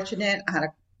was fortunate. I had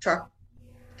a truck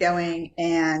going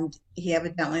and he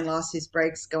evidently lost his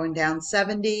brakes going down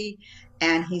 70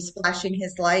 and he's flashing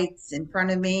his lights in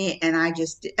front of me. And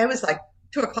it was like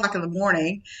 2 o'clock in the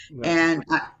morning No. and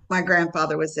my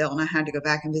grandfather was ill and I had to go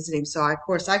back and visit him. So of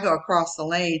course I go across the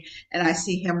lane and I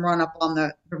see him run up on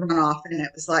the runoff and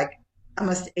it was like, I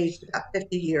must have aged about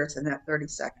 50 years in that 30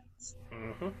 seconds.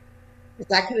 Mm-hmm. But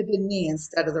that could have been me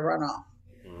instead of the runoff.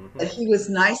 Mm-hmm. But he was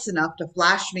nice enough to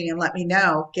flash me and let me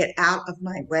know, get out of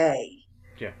my way.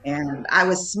 Yeah. And I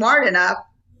was smart enough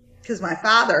because my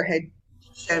father had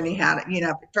shown me how to, if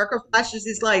a trucker flashes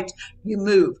his lights, you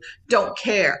move. Don't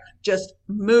care. Just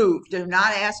move. Do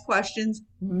not ask questions.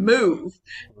 Move.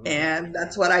 Mm-hmm. And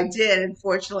that's what I did.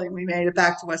 Unfortunately, we made it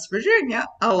back to West Virginia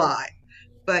alive.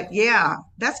 But yeah,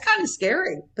 that's kind of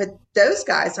scary. But those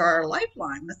guys are our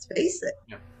lifeline. Let's face it.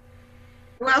 Yeah.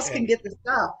 Who else can And get the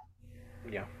stuff?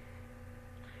 yeah,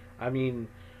 I mean,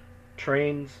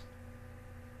 trains,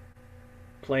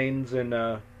 planes,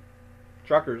 and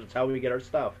truckers. It's how we get our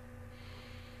stuff.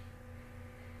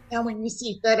 And when you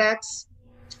see FedEx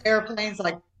airplanes,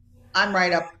 like I'm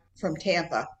right up from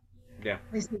Tampa. Yeah.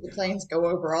 We see the planes go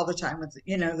over all the time with,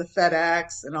 the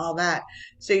FedEx and all that.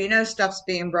 So stuff's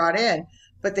being brought in.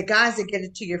 But the guys that get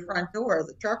it to your front door are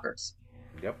the truckers.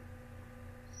 Yep.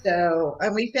 So,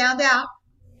 and we found out,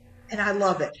 and I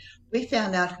love it, we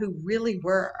found out who really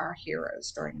were our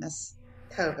heroes during this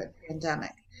COVID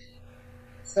pandemic.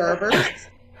 Servers,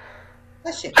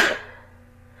 bless you,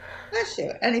 bless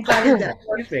you. Anybody that Excuse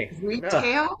works me.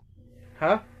 retail,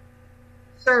 Huh?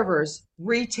 servers,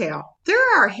 retail, they're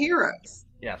our heroes.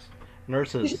 Yes. We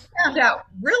Nurses. found out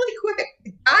really quick.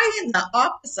 The guy in the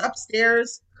office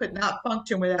upstairs could not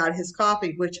function without his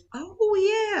coffee, which,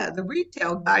 oh yeah, the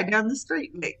retail guy down the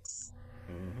street makes.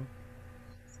 Mm-hmm.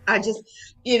 I just,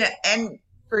 and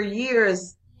for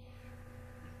years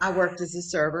I worked as a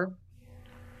server.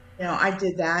 I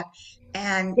did that.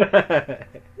 And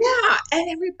yeah, and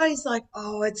everybody's like,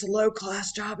 oh, it's a low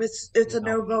class job. It's a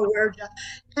No. no-go wear job.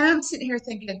 And I'm sitting here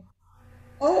thinking,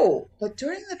 oh, but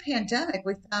during the pandemic,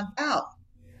 we found out,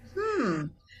 hmm,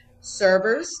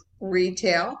 servers,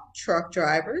 retail, truck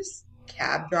drivers,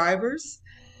 cab drivers,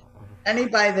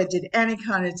 anybody that did any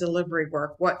kind of delivery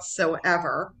work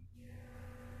whatsoever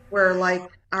were like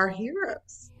our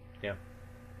heroes. Yeah.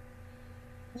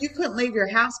 You couldn't leave your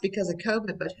house because of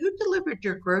COVID, but who delivered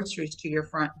your groceries to your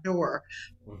front door?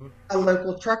 Mm-hmm. A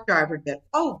local truck driver did.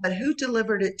 Oh, but who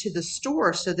delivered it to the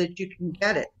store so that you can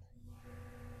get it?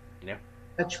 Yeah.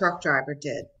 A truck driver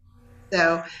did.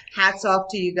 So hats off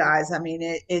to you guys. I mean,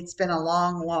 it's been a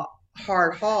long,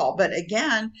 hard haul. But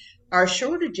again, our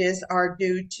shortages are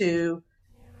due to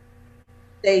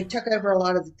they took over a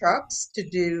lot of the trucks to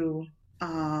do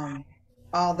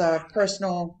all the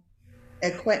personal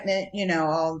equipment,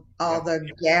 all Yep.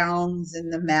 the gowns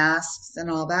and the masks and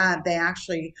all that. They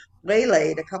actually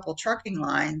waylaid a couple trucking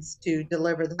lines to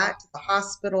deliver that to the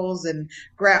hospitals and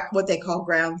what they call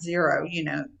ground zero,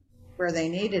 where they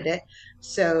needed it.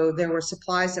 So there were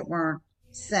supplies that weren't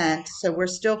sent. So we're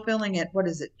still filling it. What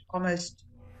is it? Almost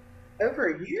over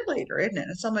a year later, isn't it?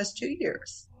 It's almost 2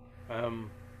 years. Um,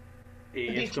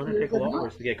 It'll be it's two going to years take a in a while for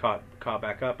month. us to get caught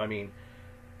back up. I mean,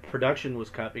 production was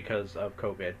cut because of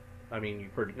COVID. I mean,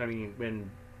 when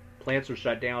plants are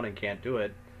shut down and can't do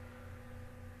it,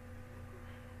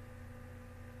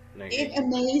 It they,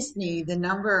 amazed me the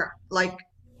number, like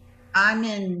I'm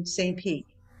in St. Pete.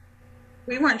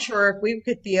 We weren't sure if we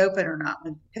could be open or not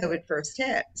when COVID first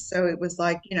hit. So it was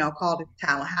like, call to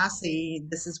Tallahassee.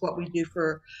 This is what we do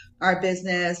for our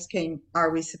business.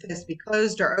 Are we supposed to be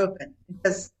closed or open?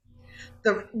 Because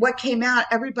The what came out,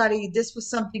 everybody, this was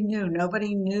something new.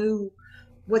 Nobody knew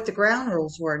what the ground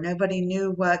rules were. Nobody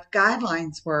knew what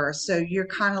guidelines were. So you're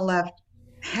kind of left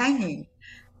hanging.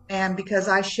 And because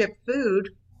I ship food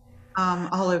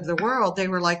all over the world, they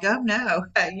were like, "Oh no,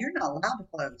 you're not allowed to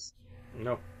close."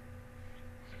 No,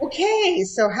 Okay,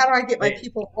 so how do I get my they,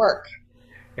 people to work?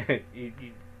 you,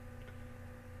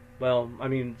 well, I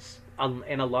mean,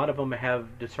 and a lot of them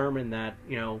have determined that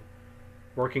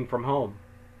working from home,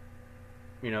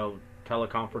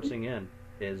 teleconferencing in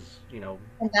is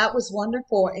And that was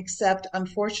wonderful, except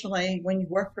unfortunately, when you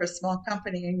work for a small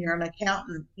company and you're an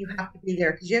accountant, you have to be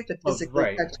there because you have to oh physically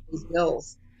right, touch these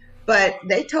bills. But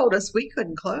they told us we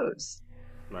couldn't close.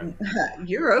 right.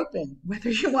 You're open, whether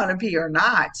you want to be or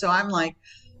not. So I'm like,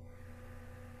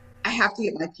 I have to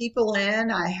get my people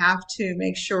in. I have to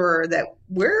make sure that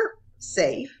we're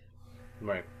safe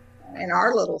Right. in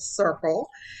our little circle.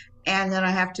 And then I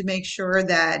have to make sure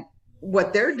that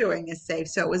what they're doing is safe.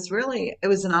 So it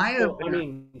was an eye Well, I opener.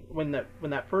 mean, when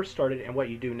that first started and what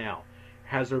you do now,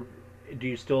 has there do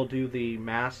you still do the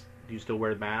mask? Do you still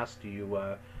wear the mask? Do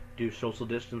you do social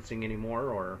distancing anymore?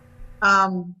 Or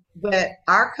But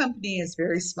our company is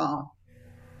very small.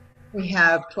 We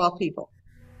have 12 people.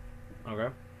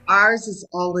 okay, Ours is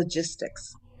all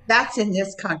logistics. That's in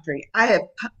this country. I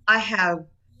have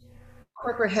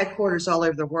corporate headquarters all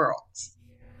over the world.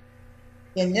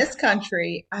 In this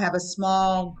country, I have a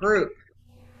small group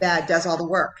that does all the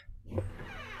work.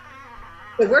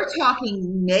 So we're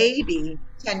talking maybe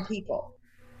 10 people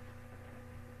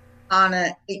on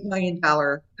a $8 million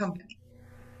company.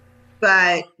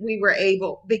 But we were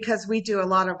able, because we do a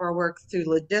lot of our work through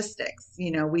logistics,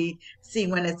 we see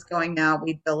when it's going out,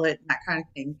 we bill it, and that kind of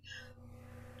thing.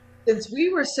 Since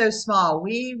we were so small,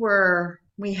 we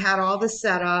had all the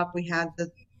setup, we had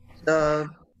the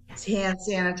hand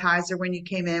sanitizer when you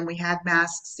came in, we had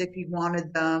masks if you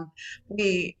wanted them.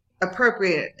 We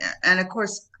appropriate, and of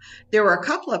course, there were a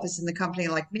couple of us in the company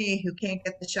like me who can't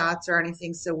get the shots or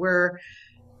anything, so we're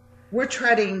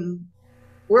treading,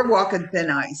 we're walking thin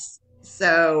ice.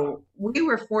 So we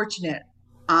were fortunate.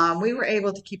 We were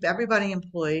able to keep everybody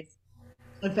employed.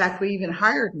 In fact, we even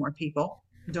hired more people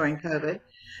during COVID,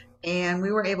 and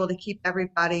we were able to keep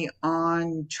everybody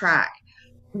on track.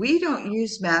 We don't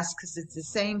use masks because it's the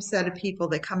same set of people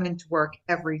that come into work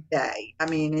every day. I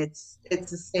mean, it's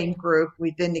the same group.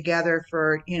 We've been together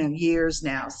for years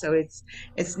now, so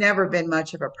it's never been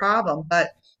much of a problem.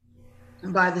 But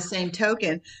by the same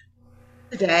token,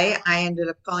 today I ended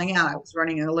up calling out. I was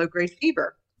running a low grade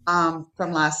fever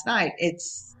from last night.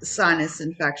 It's sinus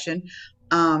infection.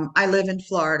 I live in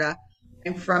Florida.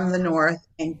 I'm from the north,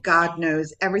 and God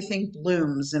knows everything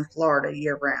blooms in Florida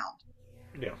year round.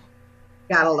 yes,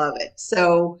 Gotta love it.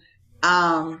 So,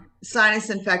 sinus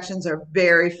infections are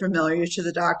very familiar to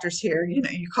the doctors here. You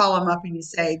call them up and you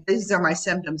say, "These are my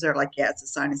symptoms." They're like, "Yeah, it's a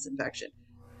sinus infection."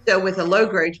 So, with a low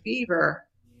grade fever,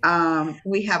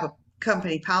 we have a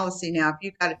company policy now. If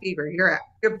you've got a fever, your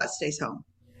butt stays home.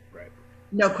 right.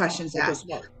 No questions Which is asked.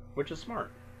 smart. Which is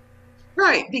smart.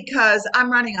 Right, because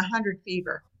I'm running 100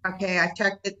 fever. Okay, I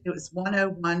checked it. It was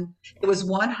 101. It was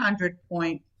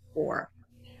 100.4.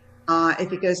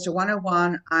 If it goes to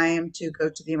 101, I am to go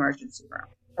to the emergency room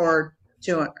or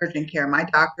to urgent care. My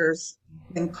doctor's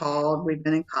been called, we've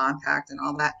been in contact and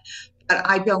all that. But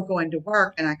I don't go into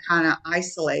work and I kind of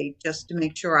isolate just to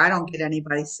make sure I don't get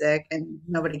anybody sick and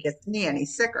nobody gets me any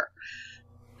sicker.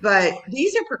 But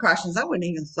these are precautions I wouldn't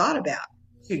even thought about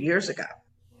 2 years ago.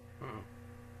 Hmm.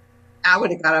 I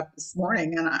would have got up this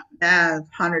morning and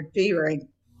 100 fever ain't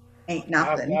I'll,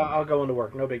 nothing. I'll go into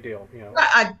work. No big deal.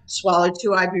 I swallowed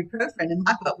 2 ibuprofen and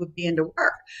my butt would be into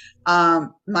work.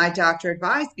 My doctor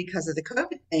advised because of the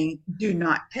COVID thing, do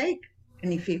not take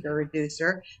any fever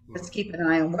reducer. Let's keep an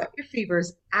eye on what your fever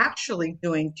is actually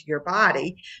doing to your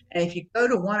body. And if you go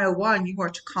to 101, you are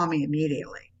to call me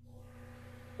immediately.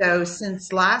 So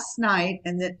since last night,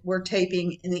 and that we're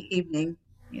taping in the evening,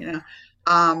 you know,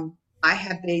 I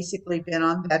have basically been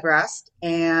on bed rest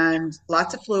and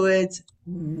lots of fluids,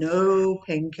 no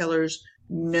painkillers,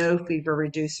 no fever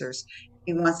reducers.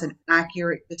 He wants an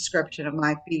accurate description of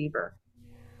my fever.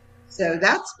 So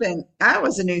that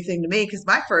was a new thing to me because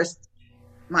my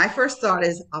first thought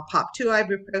is I'll pop 2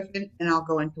 ibuprofen and I'll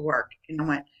go into work. And I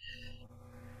went,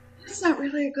 that's not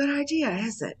really a good idea,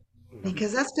 is it? No.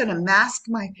 Because that's going to mask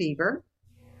my fever,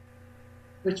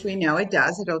 which we know it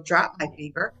does. It'll drop my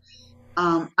fever.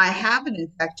 I have an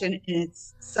infection and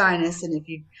it's sinus, and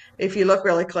if you look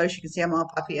really close, you can see I'm all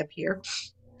puffy up here.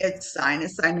 it's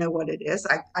sinus. I know what it is.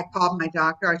 I called my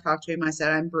doctor. I talked to him. I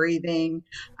said, I'm breathing.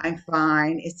 I'm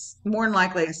fine. It's more than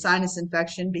likely a sinus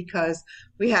infection because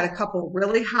we had a couple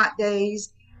really hot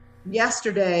days.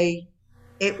 Yesterday,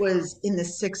 it was in the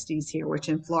 60s here, which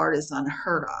in Florida is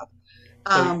unheard of.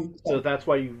 So, so So that's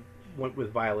why you went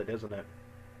with Violet, isn't it?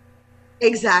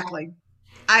 exactly.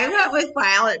 I went with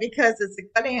violet because it's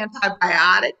a good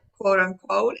antibiotic, quote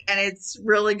unquote, and it's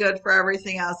really good for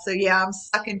everything else. So yeah, I'm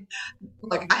sucking.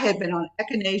 Look, I had been on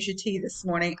echinacea tea this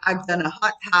morning. I've done a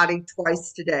hot toddy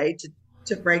twice today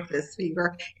to break this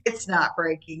fever. It's not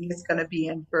breaking. It's going to be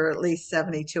in for at least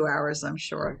 72 hours, I'm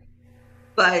sure.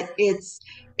 But it's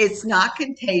not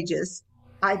contagious.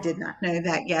 I did not know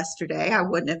that yesterday. I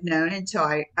wouldn't have known until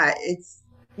I it's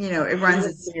it You runs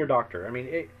listened to its your doctor. I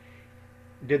mean,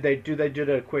 they did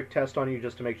a quick test on you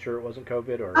just to make sure it wasn't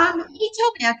COVID or? he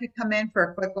told me I could come in for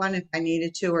a quick one if I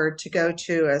needed to, or to go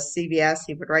to a CVS.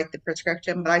 He would write the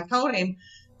prescription, but I told him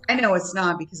I know it's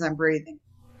not because I'm breathing.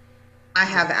 I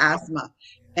have asthma,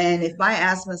 and if my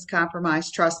asthma is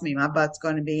compromised, trust me, my butt's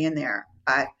going to be in there.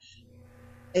 But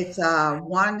it's a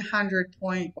 100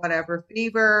 point whatever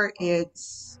fever.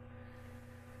 It's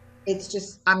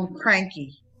just I'm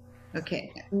cranky.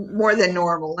 Okay, more than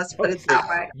normal. Let's put Let's it see. that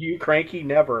way. You cranky?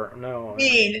 Never. No, no.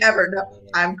 Me never know.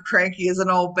 I'm cranky as an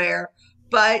old bear,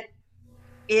 but An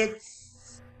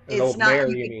it's old not. mare,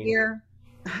 You you can mean? hear.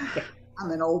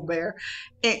 I'm an old bear.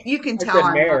 You can I tell said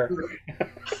I'm mare. older.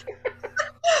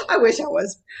 I wish I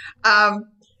was. Um,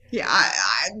 yeah,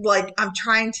 I like I'm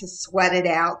trying to sweat it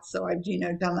out, so I've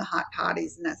done the hot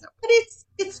toddies and that stuff. But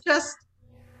it's just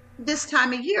this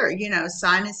time of year,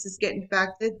 sinuses get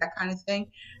infected, that kind of thing.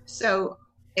 So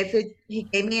he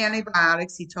gave me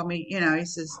antibiotics. He told me, he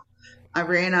says I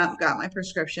ran up, got my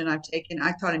prescription. I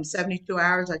told him 72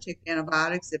 hours. I take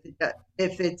antibiotics.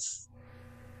 If it's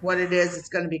what it is, it's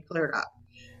going to be cleared up.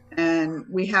 And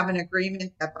we have an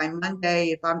agreement that by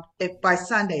Monday, if by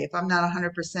Sunday, if I'm not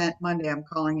 100% Monday, I'm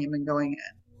calling him and going in.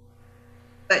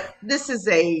 But this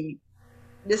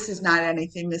is not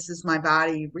anything. This is my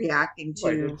body reacting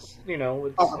Right. to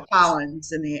all It's the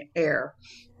pollens in the air.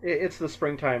 it's the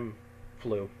springtime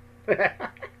flu.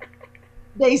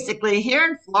 Basically, here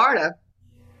in Florida,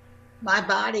 my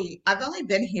body, I've only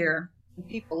been here, and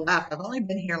people laugh, I've only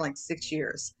been here like 6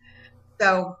 years.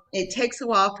 So it takes a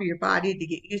while for your body to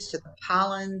get used to the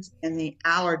pollens and the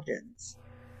allergens.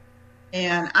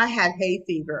 And I had hay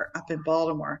fever up in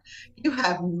Baltimore. You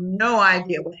have no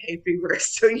idea what hay fever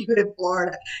is till you in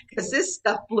Florida because this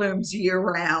stuff blooms year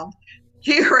round.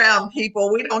 Year round,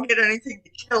 people. We don't get anything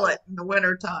to kill it in the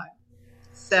wintertime.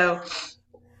 So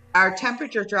our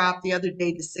temperature dropped the other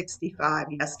day to 65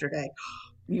 yesterday.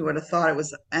 You would have thought it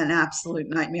was an absolute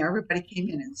nightmare. Everybody came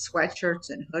in sweatshirts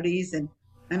and hoodies, and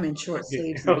I'm in short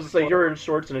sleeves I and was like, short. you're in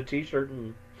shorts and a t-shirt,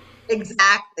 and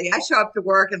Exactly. I show up to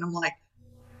work and I'm like,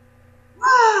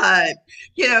 what?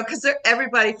 Because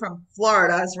everybody from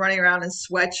Florida is running around in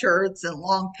sweatshirts and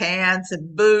long pants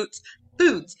and boots.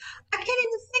 Boots. I can't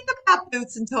even think about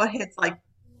boots until it hits like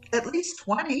at least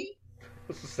 20.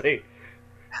 let's just say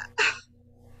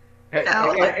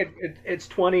Like it's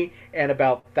 20 and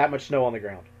about that much snow on the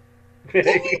ground. then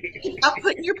you think about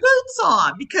putting your boots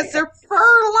on because they're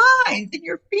fur lined and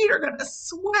your feet are going to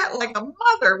sweat like a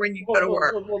mother when you go to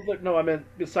work. Look, no, I mean,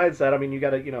 besides that, I mean, you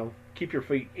got to, keep your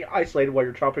feet isolated while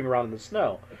you're tromping around in the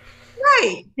snow.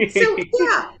 Right. So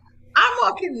yeah, I'm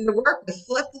walking into work with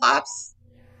flip flops,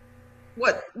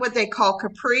 what they call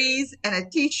capris, and a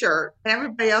t-shirt, and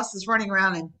everybody else is running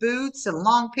around in boots and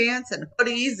long pants and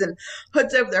hoodies and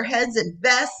hoods over their heads and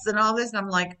vests and all this. And I'm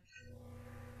like,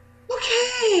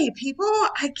 okay, people,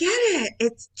 I get it.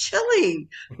 It's chilly.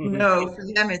 No, for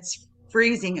them it's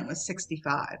freezing. It was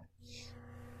 65.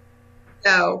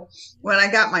 So when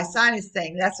I got my sinus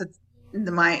thing, that's what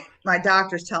my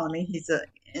doctor's telling me.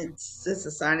 It's just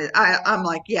a sinus. I'm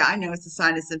like, yeah, I know it's a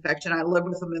sinus infection. I live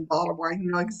with them in Baltimore. I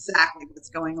know exactly what's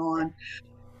going on.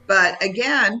 But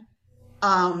again,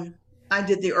 um, I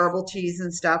did the herbal teas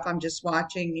and stuff. I'm just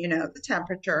watching, the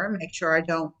temperature and make sure I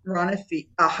don't run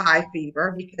a high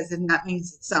fever because then that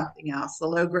means it's something else. The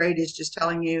low grade is just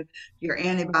telling you your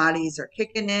antibodies are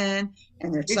kicking in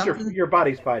and there's Means something. your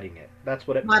body's fighting it. That's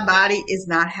what it My means. body is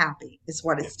not happy, is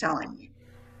what Yeah. it's telling me.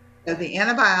 So the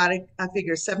antibiotic, I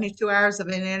figure 72 hours of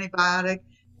an antibiotic,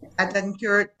 if that doesn't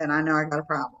cure it, then I know I got a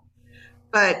problem.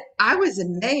 But I was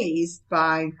amazed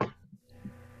by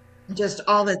just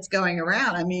all that's going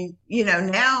around. I mean,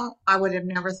 now I would have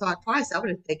never thought twice. I would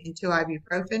have taken 2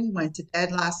 ibuprofen, went to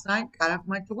bed last night, got up and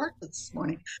went to work this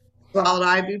morning. Swallowed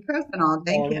ibuprofen all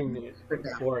day, Well, I and mean,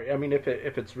 can't. or I mean, if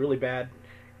it's really bad,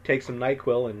 take some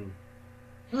Nyquil, and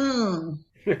Mm.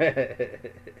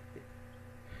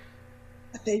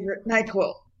 A favorite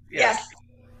NyQuil. Yes. Yes.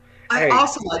 I Hey,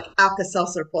 also like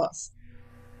Alka-Seltzer Plus.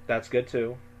 that's good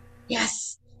too.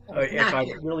 Yes. That was If not I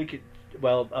good. really could,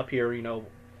 well, up here,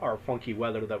 our funky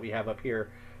weather that we have up here,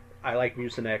 I like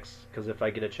Mucinex because if I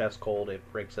get a chest cold, it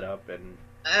breaks it up. And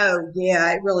Oh,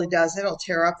 yeah, it really does. It'll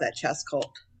tear up that chest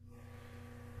cold.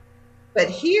 But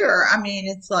here, I mean,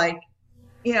 it's like,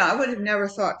 I would have never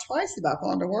thought twice about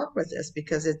going to work with this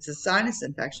because it's a sinus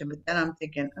infection. But then I'm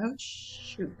thinking, oh,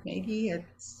 shoot, maybe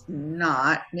it's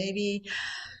not. Maybe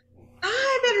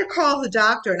I better call the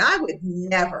doctor. And I would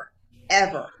never,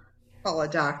 ever call a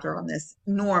doctor on this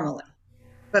normally.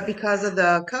 But because of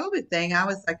the COVID thing, I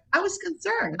was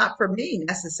concerned, not for me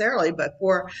necessarily, but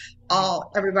for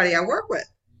everybody I work with.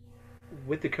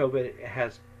 with the COVID, it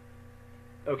has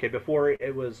okay. Before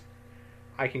it was,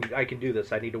 I can do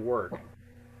this. I need to work.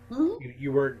 Mhm.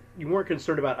 You weren't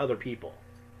concerned about other people.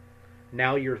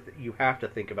 Now you have to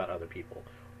think about other people.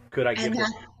 Could I And get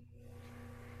this?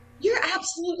 you're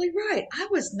absolutely right. I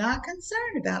was not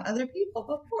concerned about other people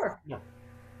before. No.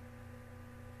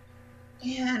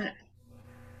 And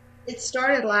it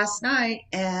started last night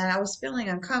and I was feeling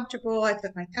uncomfortable. I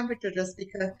took my temperature just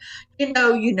because,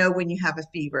 when you have a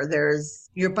fever,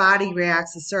 your body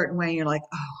reacts a certain way. And you're like,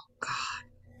 oh God.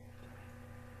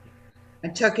 I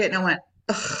took it and I went,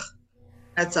 ugh,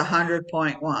 that's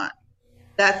 100.1.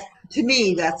 That's to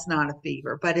me, that's not a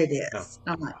fever, but it No. is.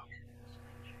 I'm like,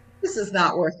 this is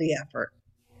not worth the effort.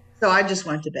 So I just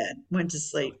went to bed, went to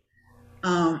sleep.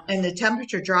 And the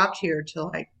temperature dropped here to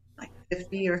like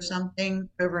 50 or something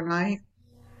overnight.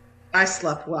 I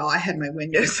slept well. I had my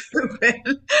windows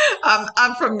open.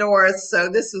 I'm from North, so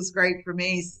this was great for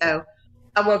me. So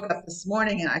I woke up this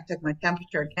morning and I took my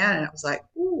temperature again, and it was like,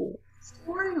 ooh, it's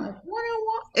morning like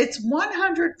 101. It's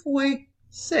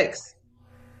 100.6.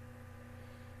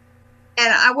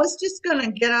 And I was just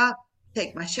gonna get up,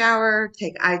 take my shower,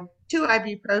 take two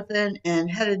ibuprofen, and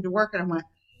headed to work. And I'm like,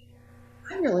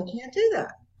 I really can't do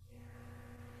that.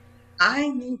 I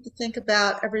need to think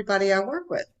about everybody I work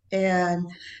with. And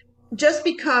just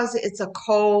because it's a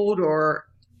cold or,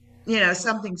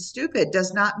 something stupid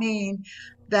does not mean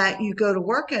that you go to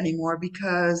work anymore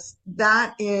because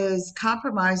that is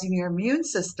compromising your immune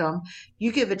system.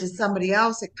 You give it to somebody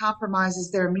else, it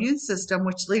compromises their immune system,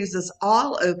 which leaves us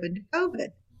all open to COVID,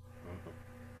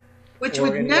 which Or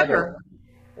would any other never,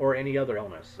 or any other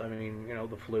illness. I mean,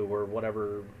 the flu or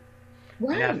whatever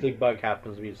right. nasty bug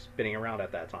happens to be spinning around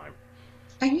at that time.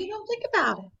 And you don't think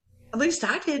about it. At least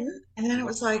I didn't. And then it No.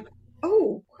 was like,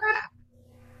 oh crap.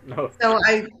 No. So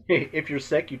If you're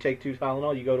sick, you take two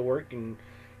Tylenol, you go to work, and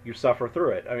you suffer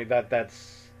through it. I mean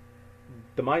that's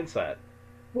the mindset.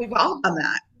 we've all done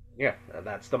that. Yeah,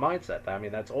 that's the mindset. I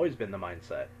mean, that's always been the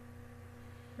mindset.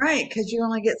 Right, because you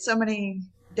only get so many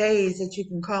days that you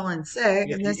can call in sick,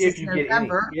 and this If is you get any,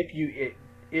 November. if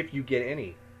you get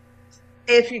any,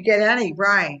 If you get any,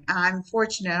 right. I'm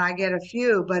fortunate I get a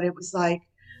few, but it was like,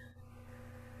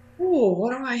 oh,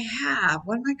 what do I have?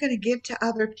 What am I going to give to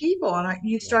other people? And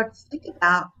you yeah. start to think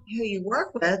about who you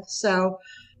work with. So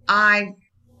I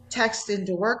texted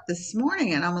into work this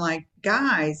morning and I'm like,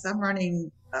 guys, I'm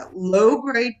running a low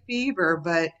grade fever,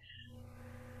 but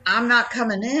I'm not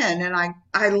coming in. And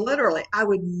I literally, I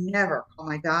would never call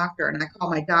my doctor. And I call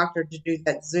my doctor to do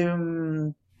that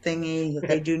Zoom thingy that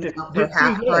they do now for Do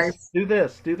half this, price. do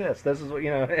this, do this. This is what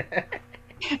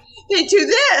They do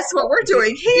this, what we're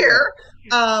doing here,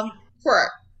 for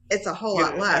it's a whole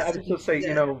lot I, less I if would you just do say,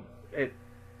 this. it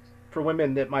for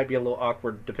women that might be a little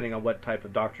awkward depending on what type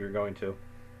of doctor you're going to.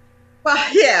 Well,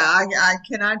 yeah, I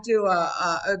cannot do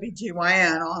a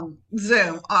OBGYN on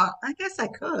Zoom. I guess I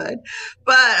could,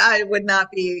 but I would not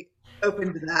be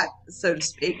open to that, so to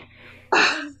speak.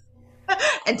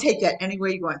 And take that any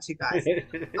way you want to, guys.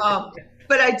 Um,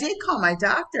 but I did call my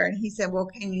doctor and he said, well,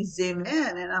 can you zoom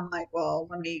in? And I'm like, well,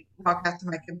 let me walk out to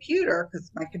my computer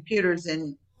because my computer's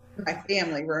in my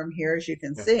family room here, as you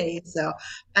can see. So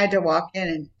I had to walk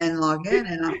in and log in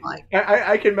and I'm like,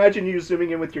 I can imagine you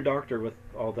zooming in with your doctor with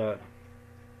all the.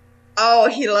 oh,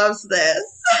 he loves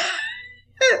this.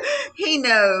 He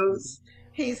knows.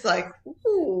 He's like,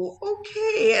 ooh,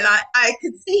 okay. And I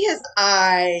could see his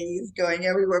eyes going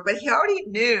everywhere, but he already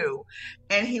knew.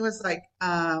 And he was like,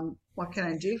 what can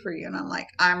I do for you? And I'm like,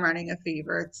 I'm running a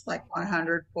fever. It's like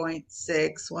 100.6,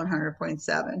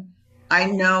 100.7. I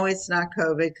know it's not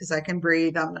COVID because I can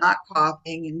breathe. I'm not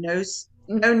coughing and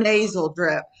no nasal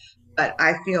drip, but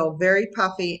I feel very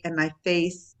puffy and my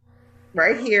face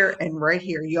right here and right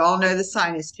here. You all know the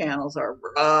sinus channels are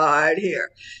right here.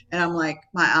 And I'm like,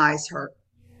 my eyes hurt.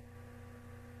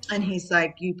 And he's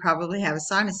like, you probably have a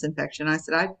sinus infection. I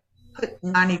said, put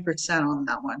 90% on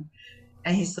that one.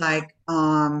 And he's like,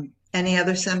 any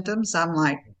other symptoms? I'm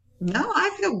like, no, I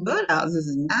feel good other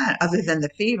than that, other than the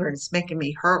fever. It's making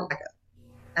me hurt like a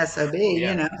Oh SOB,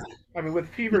 you yeah. know, I mean, with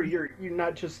fever, you're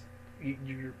not just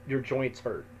your joints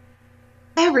hurt.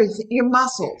 everything, your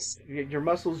muscles. Your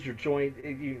muscles, your joint.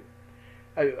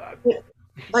 I,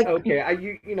 Like,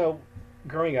 okay, you know,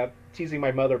 growing up, teasing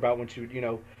my mother about when she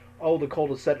would, oh, the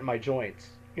cold is set in my joints.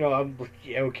 I'm like,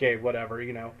 yeah, okay, whatever.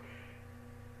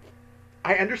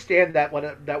 I understand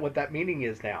what that meaning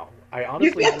is now. I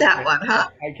you honestly get that understand. one, huh?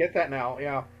 I get that now.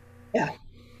 Yeah. Yeah.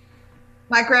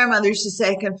 My grandmother used to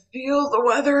say, I can feel the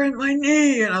weather in my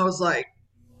knee. And I was like,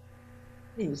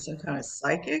 he was some kind of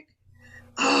psychic.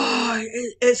 Oh,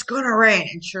 it's going to rain.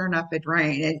 And sure enough, it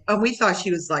rained. And we thought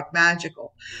she was like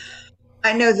magical.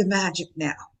 I know the magic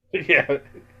now. Yeah.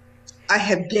 I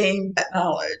have gained that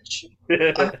knowledge,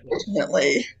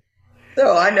 unfortunately.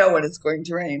 So I know when it's going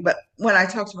to rain. But when I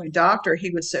talked to my doctor, he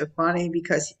was so funny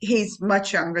because he's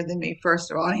much younger than me,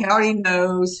 first of all. And he already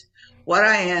knows what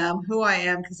I am, who I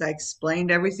am, because I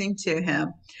explained everything to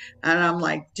him. And I'm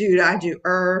like, dude, I do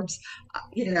herbs.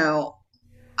 You know,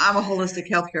 I'm a holistic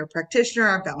healthcare practitioner.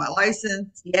 I've got my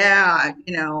license. Yeah,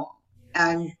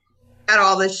 I'm got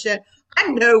all this shit. I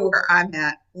know where I'm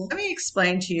at. Let me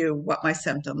explain to you what my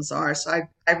symptoms are. So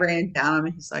I ran down him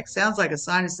and he's like, sounds like a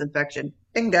sinus infection.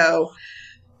 Bingo.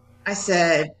 I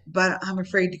said, but I'm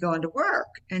afraid to go into work.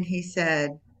 And he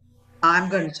said, I'm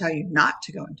going to tell you not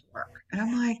to go into work. And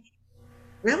I'm like,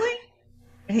 really?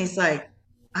 And he's like,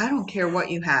 I don't care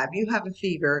what you have. You have a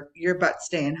fever, your butt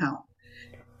staying home.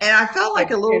 And I felt like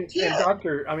and a little and kid.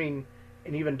 doctor, I mean,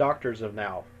 and even doctors have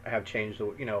now have changed.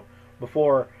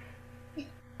 Before,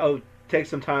 oh, take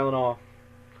some Tylenol.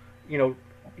 You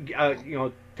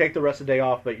know, take the rest of the day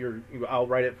off, but I'll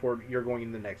write it for you're going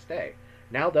in the next day.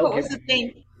 Now they'll What give was the you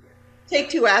thing? Take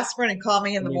two aspirin and call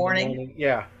me in the in the morning. morning.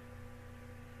 Yeah,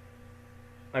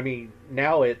 I mean,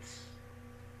 now it's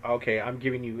okay. I'm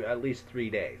giving you at least 3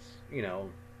 days.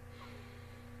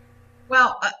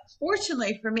 Well,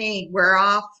 fortunately for me, we're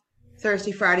off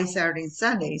Thursday, Friday, Saturday, and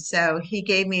Sunday. So he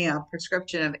gave me a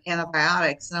prescription of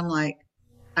antibiotics. And I'm like,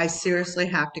 I seriously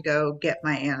have to go get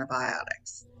my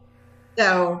antibiotics.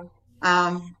 So,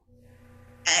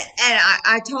 and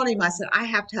I told him, I said, I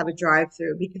have to have a drive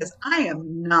through because I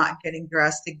am not getting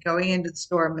dressed and going into the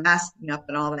store, masking up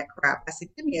and all that crap. I said,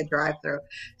 give me a drive through.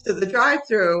 So the drive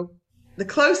through, the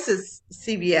closest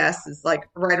CVS is like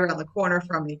right around the corner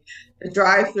from me. The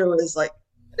drive through is like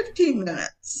 15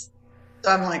 minutes.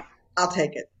 So I'm like, I'll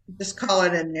take it. Just call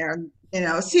it in there.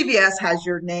 CVS has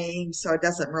your name, so it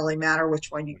doesn't really matter which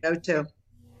one you go to.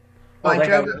 So Oh, I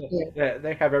drove up there.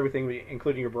 they have everything,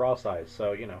 including your bra size.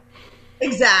 So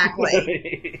Exactly.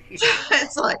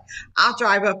 It's like, I'll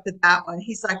drive up to that one.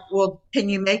 He's like, well, can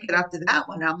you make it up to that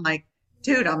one? I'm like,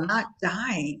 dude, I'm not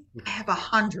dying. I have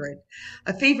 100.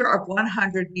 A fever of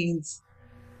 100 means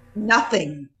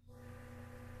nothing.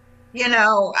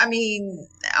 I mean,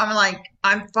 I'm like,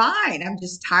 I'm fine. I'm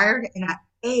just tired and I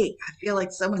ache. I feel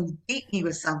like someone's beat me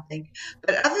with something.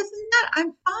 But other than that,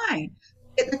 I'm fine.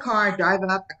 Get in the car, drive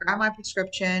up, I grab my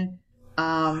prescription,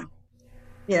 um,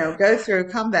 go through,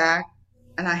 come back.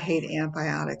 And I hate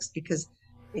antibiotics because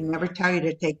they never tell you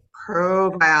to take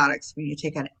probiotics when you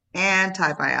take an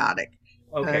antibiotic.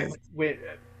 okay, Because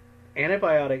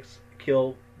antibiotics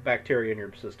kill bacteria in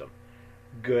your system,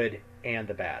 good and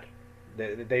the bad.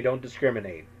 They don't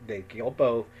discriminate. They kill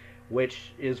both,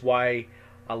 which is why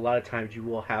a lot of times you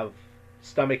will have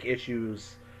stomach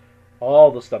issues,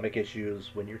 all the stomach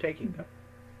issues when you're taking them.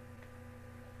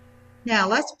 now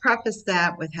let's preface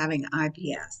that with having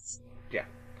IBS. Yeah.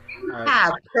 You Uh,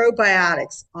 have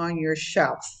probiotics on your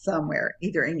shelf somewhere,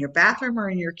 either in your bathroom or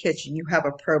in your kitchen. You have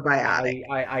a probiotic.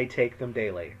 I take them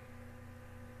daily.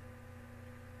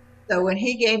 So when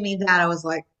he gave me that, I was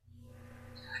like,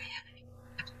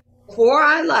 before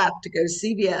I left to go to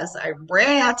CVS, I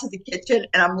ran out to the kitchen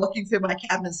and I'm looking through my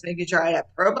cabinets, making sure I have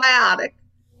probiotic.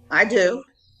 I do.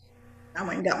 I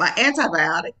went and got my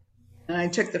antibiotic and I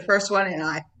took the first one and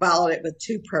I followed it with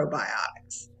two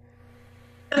probiotics.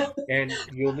 And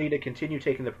you'll need to continue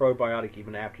taking the probiotic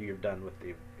even after you're done with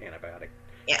the antibiotic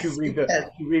Yes, because to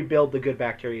rebuild the good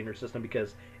bacteria in your system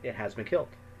because it has been killed.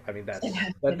 I mean it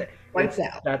has been that wiped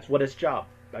out. that's what its job.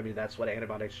 I mean that's what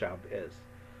antibiotics job is.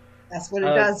 That's what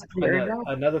it does. Very well.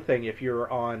 Another thing, if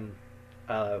you're on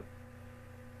uh,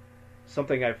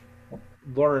 something I've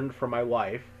learned from my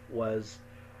wife was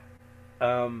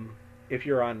if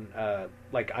you're on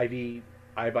like IV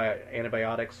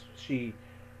antibiotics, she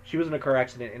was in a car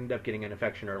accident, and ended up getting an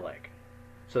infection in her leg,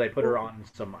 so they put her on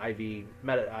some IV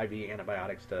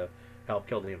antibiotics to help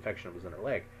kill the infection that was in her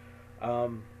leg.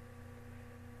 Um,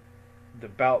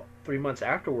 about 3 months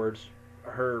afterwards,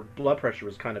 her blood pressure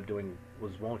was kind of doing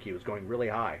was wonky. It was going really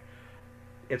high.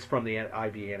 It's from the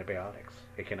IV antibiotics.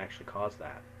 It can actually cause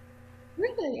that.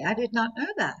 Really? I did not know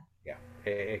that. Yeah,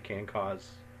 it can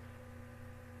cause.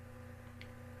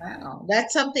 Wow.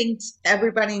 That's something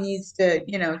everybody needs to,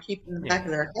 keep in the Yeah, back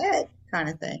of their head kind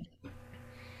of thing.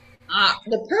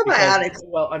 The because probiotics,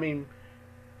 well, I mean,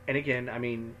 and again, I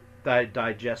mean, the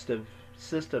digestive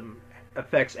system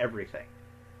affects everything.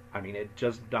 I mean, it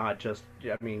just not just.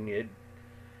 I mean, it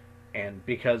and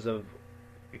because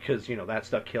that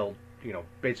stuff killed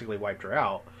basically wiped her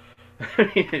out.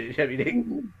 I mean,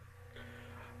 mhm,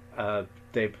 uh,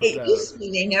 they it used to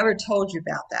be they never told you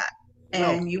about that.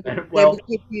 no, And they well, would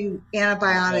give you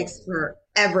well, antibiotics for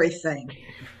everything.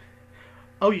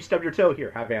 oh, you stubbed your toe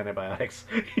here. Have antibiotics.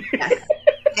 Yes.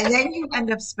 And then you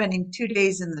end up spending 2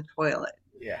 days in the toilet.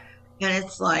 Yeah, And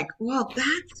it's like, well,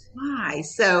 that's why.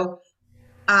 So,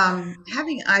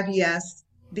 having IBS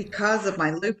because of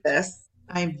my lupus,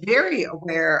 I'm very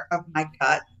aware of my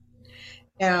gut.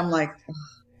 And I'm like, "Ugh,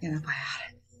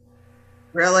 antibiotics,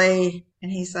 really?"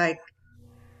 And he's like,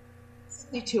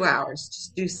 72 hours.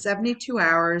 Just do 72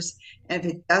 hours. And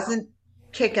if it doesn't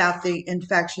kick out the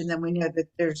infection, then we know that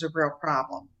there's a real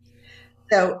problem.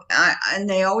 So, and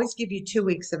they always give you 2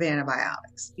 weeks of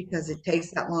antibiotics because it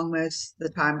takes that long most of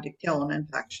the time to kill an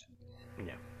infection.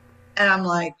 yeah. And I'm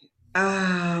like,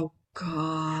 oh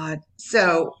God.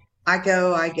 So I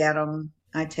go, I get them,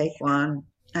 I take one,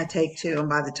 I take two, and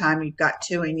by the time you've got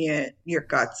two in you, your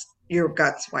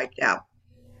guts wiped out.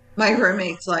 My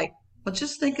roommate's like, well,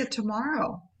 just think of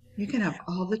tomorrow. You can have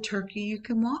all the turkey you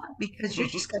can want because you're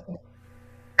just gonna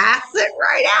pass it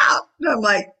right out. And I'm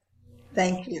like,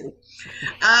 thank you.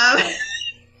 Um,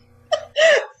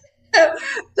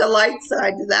 the light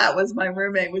side to that was my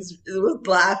roommate was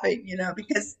laughing,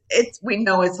 because we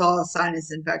know it's all a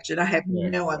sinus infection. I have Yeah,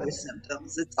 no other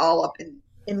symptoms. It's all up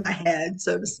in my head,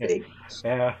 so to yeah, speak.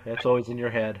 yeah. It's always in your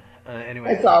head.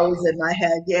 Anyway, It's always in my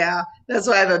head. Yeah, that's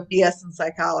why I have a BS in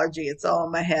psychology. It's all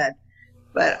in my head.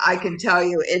 But I can tell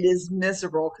you it is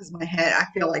miserable because my head, I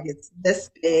feel like it's this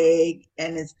big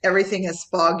and everything is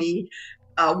foggy.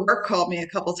 Work called me a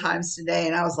couple times today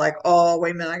and I was like, oh,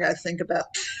 wait a minute, I got to think about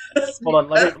this hold on.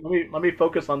 Let me because let me let me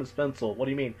focus on this pencil. What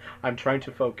do you mean? I'm trying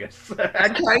to focus.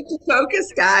 I'm trying to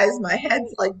focus, guys. My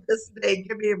head's like this big.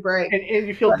 Give me a break. And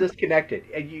you feel But disconnected,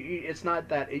 and it's not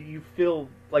that you feel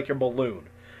like you're balloon.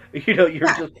 You're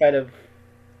yeah, just kind of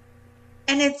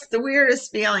and it's the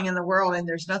weirdest feeling in the world and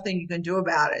there's nothing you can do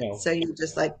about it. no. So you're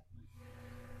just like,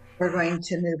 we're going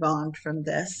to move on from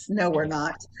this. No, we're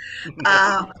not.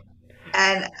 Um,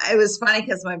 And it was funny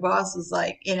because my boss was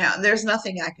like, there's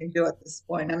nothing I can do at this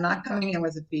point. I'm not coming in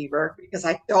with a fever because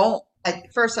I don't.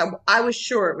 At first, I was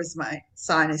sure it was my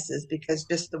sinuses because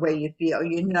just the way you feel,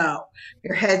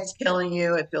 your head's killing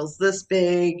you. It feels this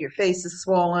big. Your face is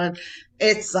swollen.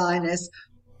 It's sinus.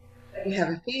 You have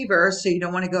a fever, so you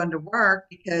don't want to go into work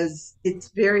because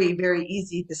it's very, very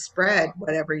easy to spread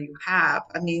whatever you have.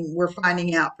 I mean, we're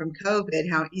finding out from COVID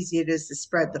how easy it is to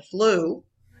spread the flu.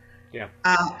 Yeah,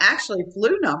 Actually,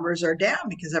 flu numbers are down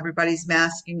because everybody's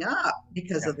masking up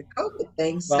because yeah. of the COVID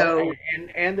thing. Well, So,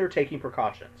 and they're taking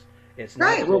precautions. It's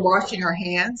not right, we're just washing our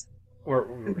hands. we're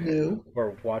Who knew?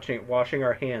 we're washing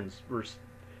our hands.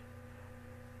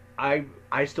 I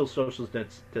still social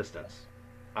distance.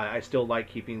 I still like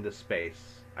keeping the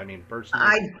space. I mean,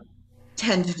 personally, I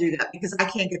tend to do that because I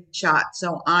can't get the shot,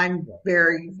 so I'm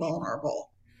very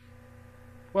vulnerable.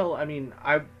 well, I mean,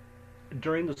 I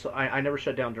never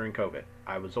shut down during COVID.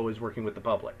 I was always working with the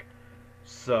public,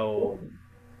 so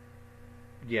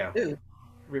yeah, Ooh.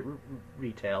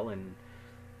 retail and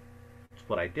it's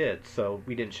what I did. So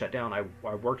we didn't shut down. I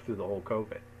worked through the whole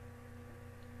COVID.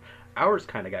 Hours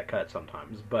kind of got cut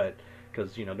sometimes, but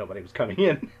because nobody was coming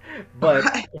in, but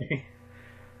Right.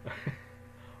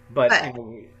 but But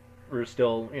we're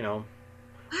still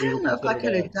I we were don't know if I considered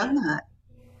could a have done that.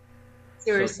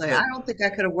 so Seriously, I so don't think I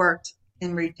could have worked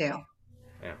in retail.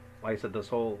 yeah. Like I said, the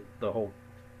whole,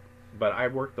 but I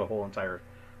worked the whole entire.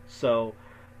 So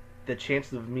the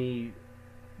chances of me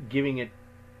giving it,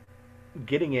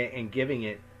 getting it, and giving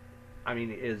it, I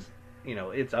mean, is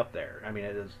it's up there. I mean,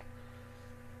 it is.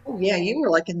 Oh, yeah, you were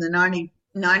like in the 90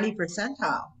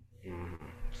 percentile mm,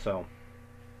 So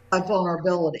of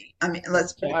vulnerability. I mean, yeah.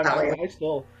 let's put So it that way. I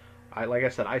still, I like I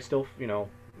said, I still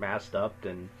masked up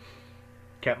and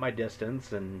kept my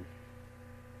distance, and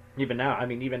even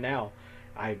now,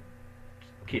 I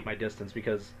keep my distance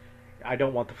because I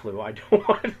don't want the flu. I don't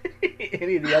want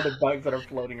any of the other bugs that are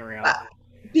floating Uh, around.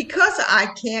 because I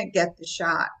can't get the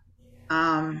shot.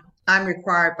 I'm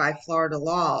required by Florida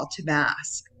law to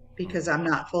mask because I'm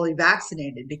not fully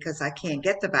vaccinated because I can't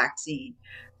get the vaccine.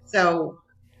 So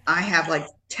I have like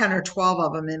 10 or 12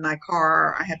 of them in my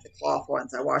car. I have the cloth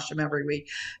ones. I wash them every week.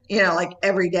 Like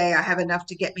every day I have enough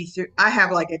to get me through. I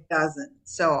have like a dozen.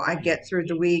 So I get through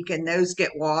the week and those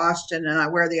get washed and then I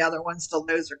wear the other ones till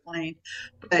those are clean.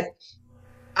 But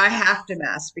I have to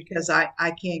mask because I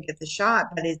can't get the shot.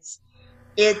 But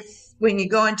it's when you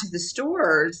go into the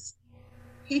stores,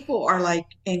 people are like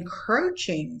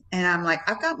encroaching and I'm like,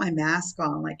 I've got my mask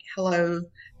on, like, hello.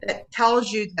 That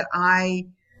tells you that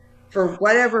for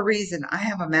whatever reason, I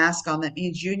have a mask on. That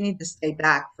means you need to stay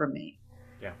back from me,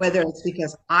 Yeah. whether it's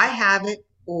because I have it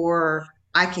or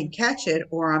I can catch it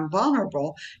or I'm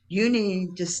vulnerable. You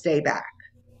need to stay back.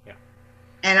 Yeah.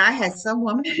 And I had some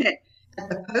woman at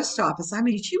the post office. I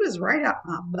mean, she was right up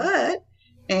my butt.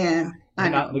 And I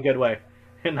And not in know, the good way.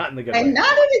 And not in the good and way.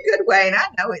 not in a good way. And I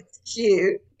know it's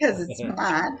cute because it's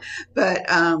mine, but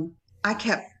I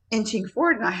kept inching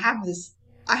forward, and I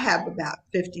have about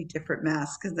 50 different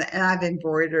masks, and I've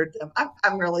embroidered them.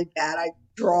 I'm really bad. I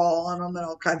draw on them and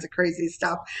all kinds of crazy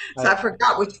stuff. So I, I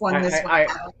forgot which I, one this one I,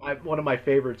 was. one of my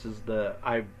favorites is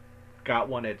I got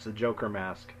one. It's a Joker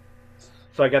mask.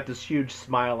 So I got this huge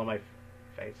smile on my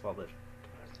face. All this.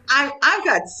 I've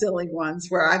got silly ones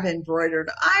where I've embroidered.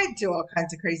 I do all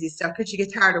kinds of crazy stuff because you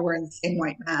get tired of wearing the same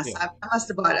white mask. Yeah. I must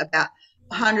have bought about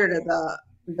 100 of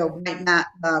the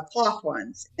white cloth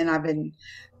ones, and I've been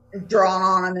drawn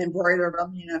on them, embroidered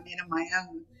them, made them my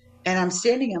own. And I'm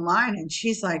standing in line, and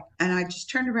she's like, and I just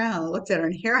turned around and looked at her,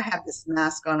 and here I have this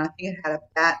mask on. I think it had a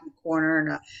bat in the corner,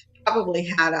 and probably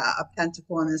had a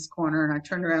pentacle in this corner. And I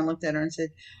turned around and looked at her and said,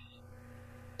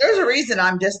 "There's a reason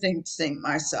I'm distancing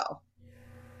myself,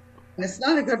 and it's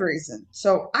not a good reason.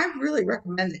 So I really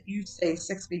recommend that you stay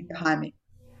 6 feet behind me."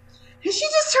 And she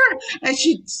just turned and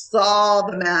she saw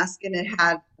the mask, and it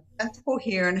had a pentacle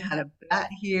here and it had a bat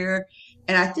here.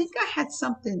 And I think I had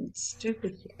something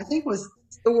stupid here. I think it was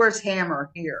Thor's hammer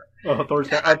here. Oh, Thor's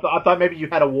hair. I thought maybe you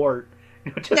had a wart.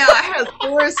 No, Just I had a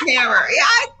Thor's hammer. Yeah,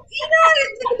 I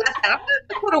didn't think about that. I'm going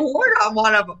to put a wart on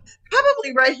one of them.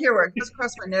 Probably right here where it goes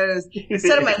across my nose.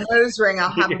 Instead of my nose ring,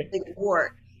 I'll have a big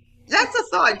wart. That's a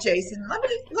thought, Jason. Let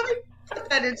me put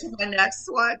that into my next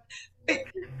one.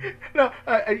 no,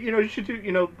 you should do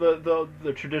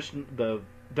the tradition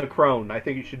the crone. I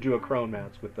think you should do a crone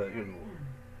mask with the.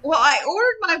 Well, I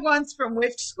ordered my ones from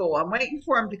Witch School. I'm waiting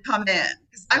for them to come in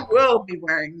because I will be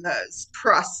wearing those.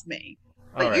 Trust me.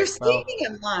 All But you're right. Well, standing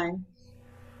in line,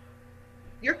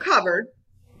 you're covered,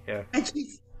 yeah. and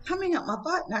she's coming up my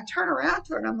butt. And I turn around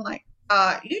to her and I'm like,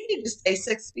 you need to stay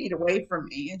 6 feet away from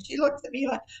me. And she looks at me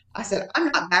like, I said,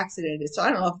 I'm not vaccinated, so I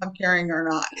don't know if I'm carrying or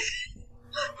not.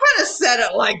 I kind of said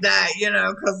it like that,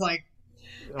 because like,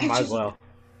 I and might as she's like, well.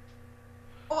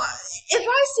 well, if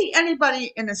I see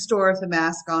anybody in a store with a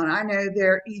mask on, I know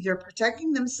they're either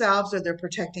protecting themselves or they're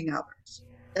protecting others.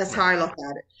 That's how I look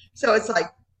at it. So it's like,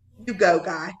 you go,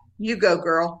 guy. You go,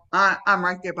 girl. I'm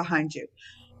right there behind you.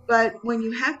 But when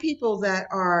you have people that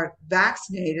are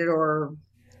vaccinated or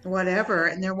whatever,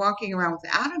 and they're walking around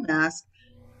without a mask,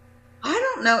 I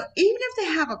don't know, even if they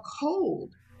have a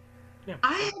cold, Yeah.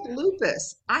 I have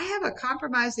lupus. I have a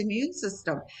compromised immune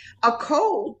system. A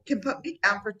cold can put me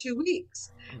down for 2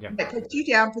 weeks. Yeah. Might put you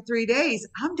down for 3 days.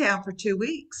 I'm down for 2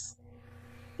 weeks.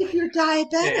 If you're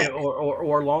diabetic,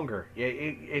 Or longer.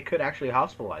 It could actually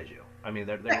hospitalize you. I mean,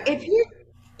 I if mean, you're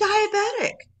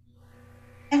diabetic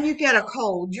and you get a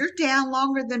cold, you're down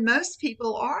longer than most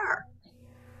people are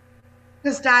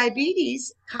because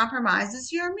diabetes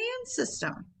compromises your immune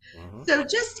system. mhm. So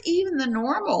just even the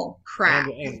normal and crap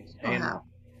that and people and have.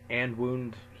 and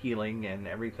wound healing and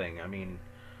everything. I mean,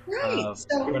 Right. friend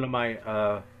So, of mine,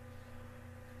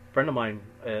 friend of mine,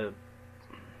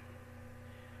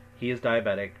 he is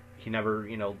diabetic. He never,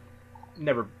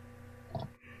 never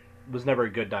was never a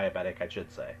good diabetic, I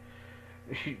should say.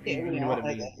 You know yeah, what I I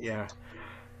mean? guess. Yeah.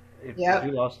 If Yep.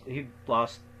 he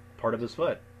lost part of his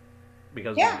foot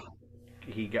because Yeah.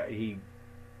 he got he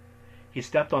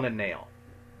stepped on a nail.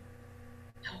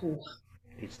 Oh,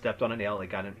 He stepped on a nail. It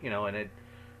got him, and it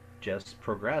just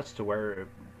progressed to where it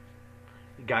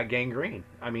got gangrene.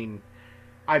 I mean,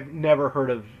 I've never heard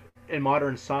of in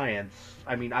modern science.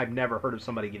 I mean, I've never heard of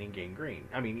somebody getting gangrene.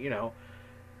 I mean,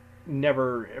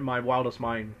 never in my wildest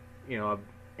mind,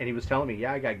 and he was telling me,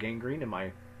 yeah, I got gangrene in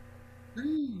my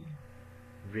mm.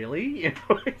 really.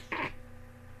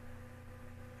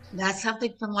 That's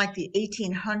something from like the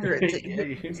 1800s,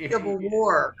 the Civil Yeah,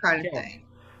 War kind of yeah. thing.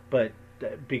 But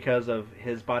because of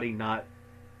his body not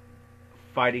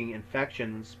fighting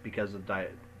infections because of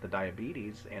the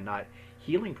diabetes and not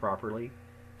healing properly,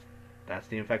 that's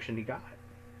the infection he got.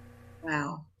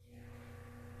 Wow.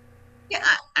 Yeah,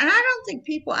 and I don't think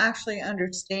people actually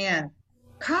understand.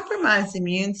 Compromised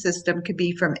immune system could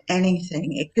be from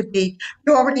anything. It could be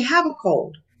you already have a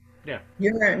cold. Yeah,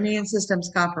 Your immune system's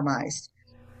compromised.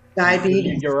 you're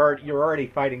Diabetes. already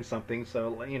fighting something,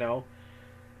 so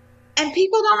And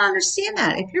people don't understand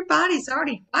that. If your body's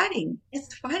already fighting,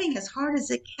 it's fighting as hard as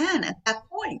it can at that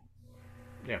point.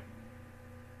 yeah.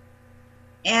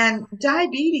 And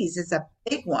diabetes is a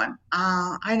big one.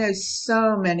 I know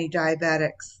so many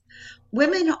diabetics.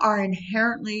 Women are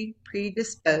inherently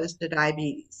predisposed to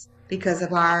diabetes because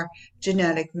of our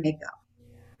genetic makeup.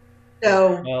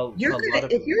 So Well, you're a gonna, lot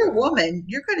of if you're a woman,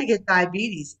 you're gonna get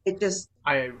diabetes. It just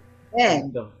I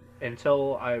then.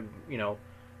 until I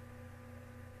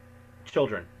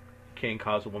children can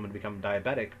cause a woman to become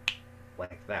diabetic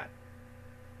like that.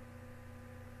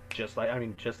 Just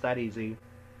like just that easy.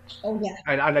 Oh yeah.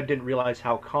 I didn't realize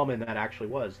how common that actually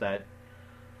was. That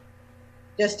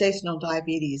Gestational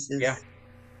diabetes yeah, is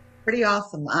pretty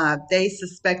awesome. They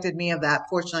suspected me of that.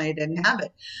 Fortunately, I didn't have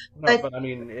it. no, But but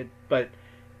but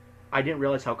I didn't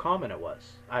realize how common it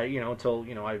was. Until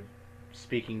I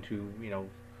speaking to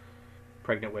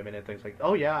pregnant women and things like,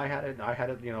 oh yeah, I had it, I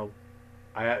had,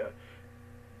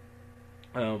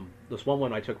 this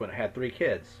one I took when I had 3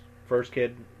 kids. First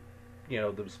kid,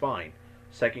 that was fine.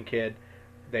 Second kid,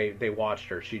 they watched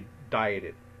her. She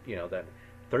dieted. Then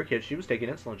third kid, she was taking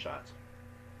insulin shots.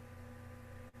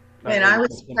 when It I was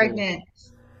was a simple. pregnant,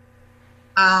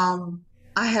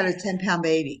 I had a 10-pound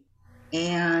baby,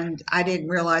 and I didn't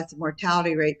realize the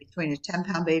mortality rate between a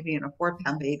 10-pound baby and a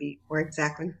 4-pound baby were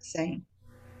exactly the same.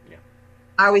 Yeah,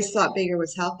 I always thought bigger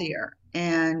was healthier.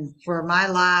 And for my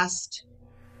last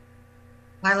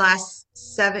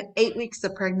 7, 8 weeks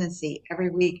of pregnancy, every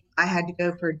week I had to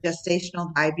go for a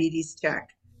gestational diabetes check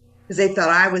because they thought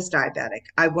I was diabetic.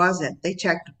 I wasn't. They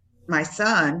checked my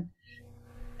son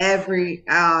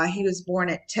he was born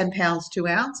at 10 pounds 2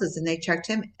 ounces, and they checked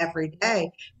him every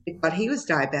day. They thought he was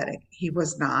diabetic. He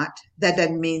was not. That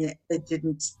doesn't mean that it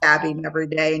didn't stab him every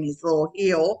day in his little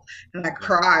heel, and I yeah.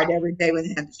 cried every day when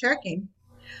they had to check him.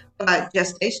 But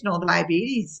gestational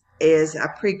diabetes is a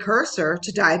precursor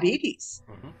to diabetes.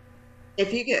 Hmm.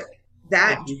 If you get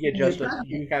that If you get when you're just a, pregnant,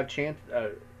 you have chance.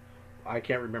 I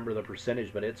can't remember the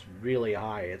percentage, but it's really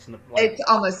high. It's like it's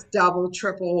almost double,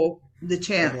 triple the a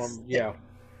chance. norm. Yeah,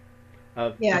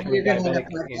 of Yeah, becoming you're going to end up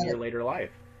diabetic in diabetic. your later life.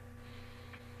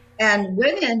 And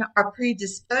women are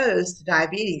predisposed to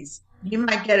diabetes. You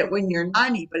might get it when you're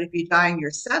 90, but if you die in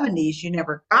your 70s, you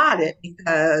never got it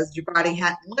because your body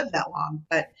hadn't lived that long.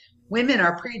 But women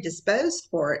are predisposed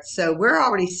for it. So we're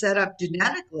already set up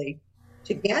genetically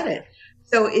to get it.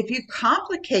 So if you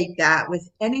complicate that with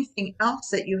anything else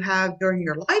that you have during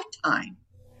your lifetime,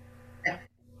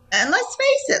 and let's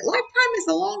face it, lifetime is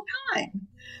a long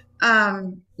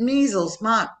time. Measles,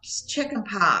 mumps, chicken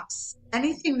pox,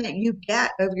 anything that you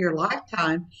get over your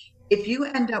lifetime, if you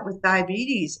end up with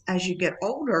diabetes as you get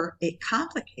older, it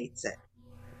complicates it,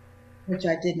 which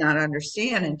I did not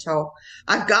understand until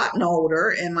I've gotten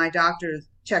older and my doctor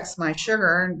checks my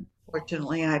sugar. And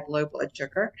fortunately, I have low blood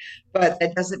sugar, but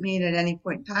that doesn't mean at any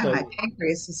point in time my So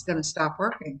pancreas is going to stop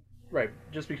working. right,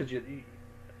 just because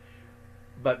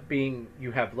but being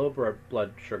you have low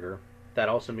blood sugar, that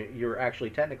also means you're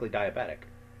actually technically diabetic.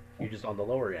 You're just on the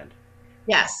lower end.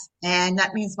 Yes, and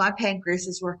that means my pancreas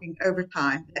is working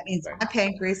overtime. That means Right. my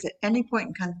pancreas at any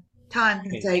point in time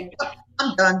can Hey, say, "Oh,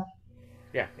 I'm done,"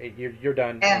 yeah, you're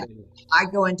done, and and then I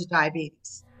go into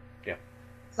diabetes. yeah.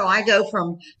 So I go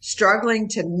from struggling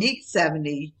to meet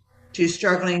 70 to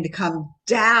struggling to come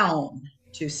down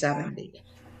to 70.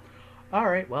 All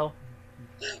right, well,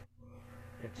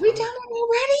 it's We done it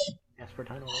already? yes for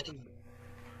time already.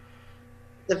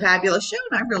 It's a fabulous show,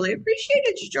 and I really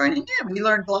appreciated you joining in. We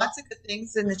learned lots of good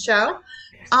things in the show.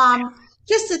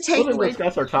 Just to We'll take just away from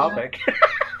discuss our the show. topic.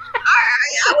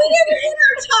 We never hit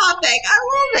our topic. I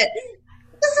love it.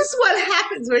 This is what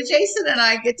happens when Jason and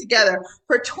I get together.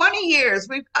 For 20 years,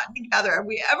 we've gotten together. Have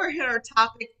we ever hit our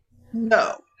topic?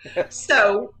 No.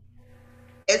 So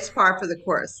it's par for the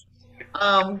course.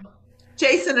 Um,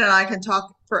 Jason and I can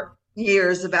talk for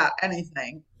years about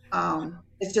anything.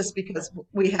 It's just because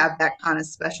we have that kind of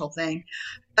special thing.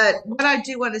 But what I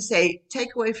do want to say,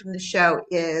 take away from the show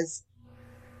is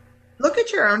look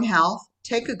at your own health,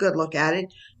 take a good look at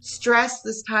it. Stress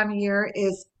this time of year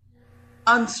is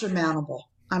unsurmountable.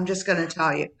 I'm just going to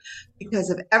tell you because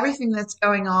of everything that's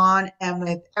going on and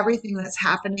with everything that's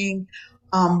happening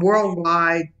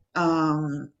worldwide,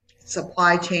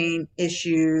 supply chain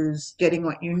issues, getting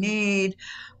what you need,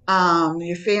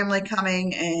 your family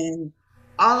coming and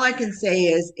All I can say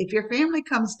is if your family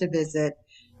comes to visit,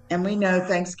 and we know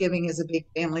Thanksgiving is a big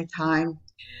family time,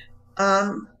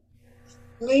 um,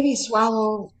 maybe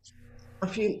swallow a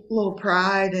few little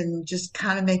pride and just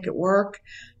kind of make it work.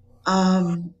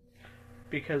 Um, Too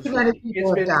because many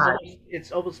people have died.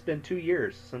 it's almost been 2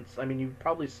 years since, I mean, you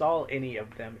probably saw any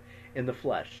of them in the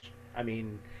flesh. I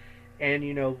mean, and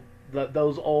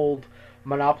those old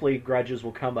Monopoly grudges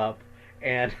will come up,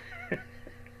 and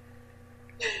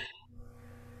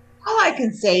All I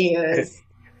can say is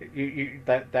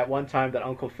that one time that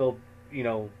Uncle Phil, you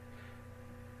know,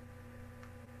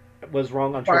 was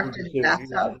wrong on Trivial barked in the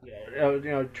Pursuit.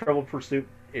 bathtub. Trivial Pursuit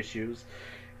issues.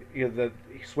 He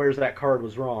swears that card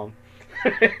was wrong.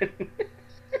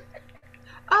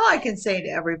 All I can say to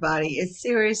everybody is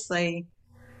seriously,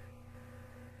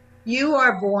 you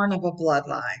are born of a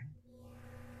bloodline.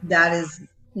 That is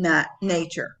not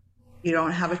nature. You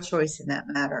don't have a choice in that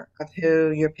matter of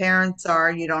who your parents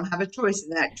are. You don't have a choice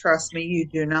in that. Trust me, you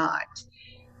do not.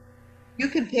 You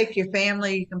can pick your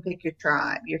family, you can pick your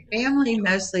tribe. Your family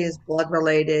mostly is blood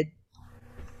related.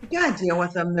 You got to deal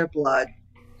with them, they're blood.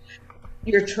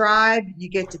 Your tribe, you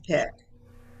get to pick.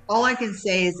 All I can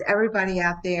say is everybody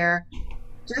out there,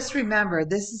 just remember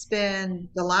this has been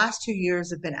the last 2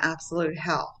 years have been absolute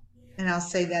hell. And I'll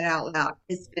say that out loud.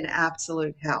 It's been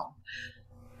absolute hell.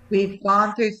 We've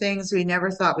gone through things we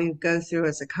never thought we would go through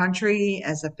as a country,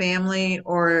 as a family,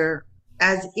 or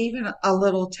as even a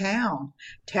little town.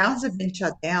 Towns have been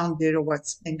shut down due to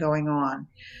what's been going on.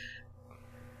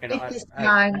 And Take this I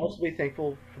time, also be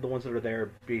thankful for the ones that are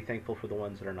there. Be thankful for the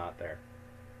ones that are not there.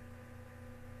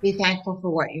 be thankful for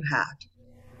what you have.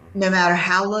 No matter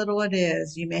how little it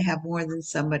is, you may have more than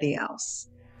somebody else.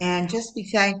 And just be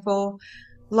thankful.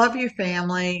 Love your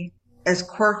family. As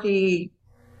quirky,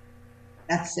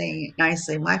 that's saying it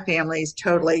nicely. My family is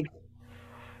totally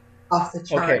off the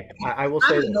chart. Okay, I will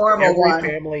I'm say a this: normal every one.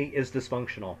 family is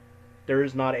dysfunctional. There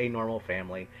is not a normal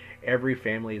family. Every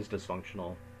family is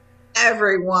dysfunctional.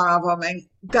 Every one of them. And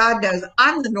God knows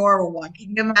I'm the normal one.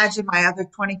 Can you imagine my other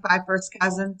 25 first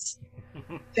cousins?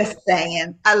 Just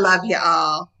saying. I love you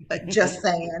all, but just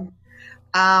saying.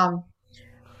 Um,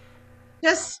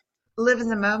 just live in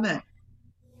the moment.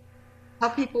 Tell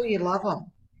people you love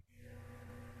them.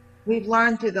 We've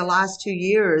learned through the last 2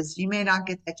 years, you may not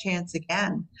get that chance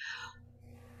again.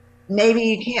 Maybe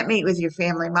you can't meet with your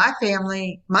family,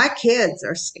 my kids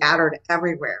are scattered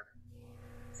everywhere.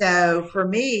 So for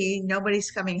me, nobody's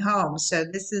coming home. So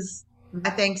this is my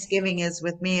Thanksgiving is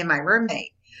with me and my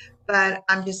roommate. But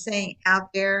I'm just saying out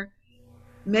there,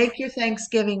 make your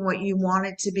Thanksgiving what you want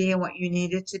it to be and what you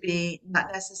need it to be, not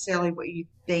necessarily what you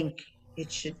think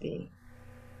it should be.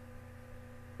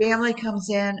 Family comes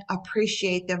in,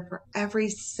 appreciate them for every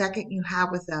second you have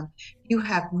with them. You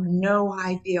have no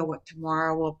idea what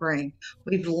tomorrow will bring.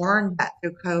 We've learned that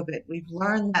through COVID. We've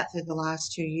learned that through the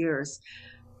last 2 years.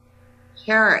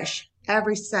 Cherish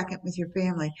every second with your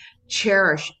family.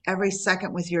 Cherish every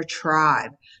second with your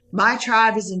tribe. My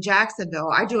tribe is in Jacksonville.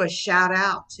 I do a shout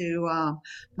out to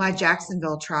my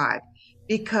Jacksonville tribe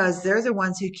because they're the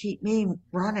ones who keep me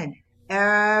running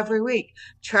every week.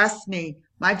 Trust me,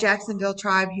 my Jacksonville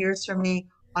tribe hears from me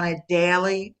on a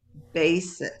daily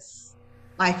basis.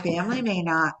 My family may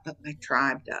not, but my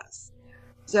tribe does.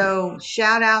 So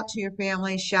shout out to your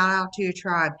family, shout out to your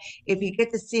tribe. If you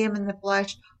get to see them in the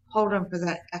flesh, hold them for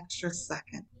that extra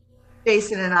second.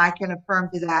 Jason and I can affirm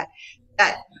to that.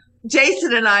 That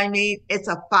Jason and I meet, it's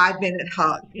a 5 minute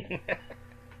hug.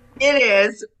 It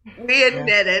is. We Yeah,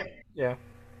 admit it. yeah.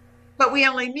 But we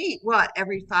only meet what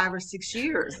every 5 or 6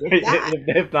 years, if that.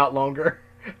 If not longer.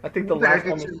 I think the You better last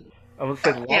get time your I would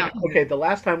say the last. count. Okay, the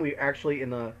last time we actually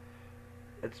in the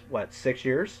it's what 6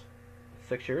 years,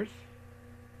 6 years,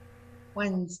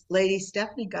 When Lady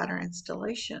Stephanie got her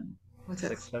installation with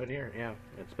six, us. 7 years. Yeah,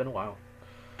 it's been a while.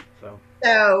 So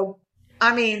So,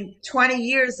 I mean, 20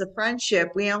 years of friendship,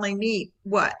 we only meet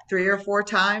what, 3 or 4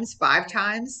 times, 5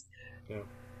 times? yeah,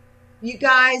 You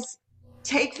guys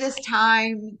take this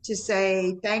time to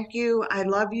say thank you, I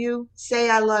love you. Say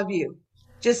I love you.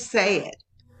 Just say it.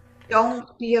 Don't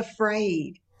be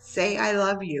afraid. Say I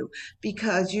love you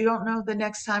because you don't know the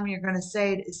next time you're going to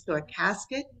say it is to a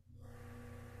casket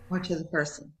or to the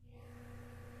person.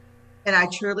 And I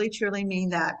truly, truly mean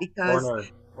that or because an urn,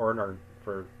 or an urn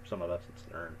for some of us. It's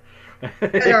an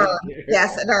an urn,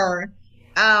 yes, an urn.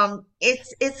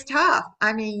 It's tough.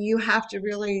 I mean, you have to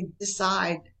really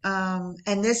decide.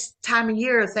 And this time of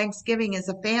year, Thanksgiving is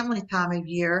a family time of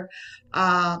year.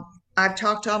 I've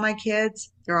talked to all my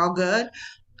kids; they're all good.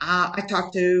 I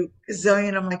talked to a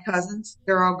zillion of my cousins;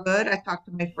 they're all good. I talked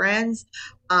to my friends.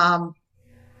 Um,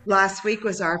 Last week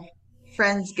was our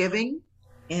Friendsgiving.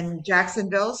 in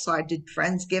Jacksonville, so I did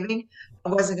Friendsgiving. I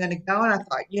wasn't going to go, and I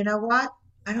thought, you know what?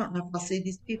 I don't know if I'll see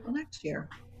these people next year.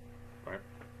 Right.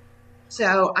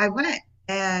 So I went,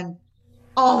 and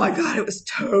oh my God, it was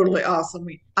totally awesome.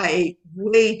 I ate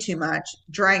way too much,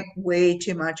 drank way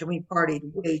too much, and we partied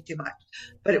way too much,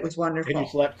 but it was And you wonderful.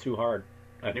 slept too hard.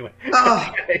 Anyway.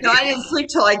 Oh, no, I didn't sleep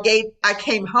till I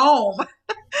came home.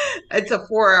 It's a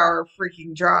 4 hour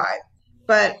freaking drive.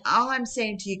 But all I'm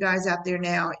saying to you guys out there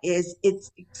now is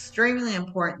it's extremely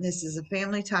important. This is a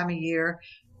family time of year.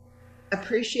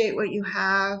 Appreciate what you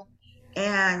have.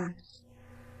 And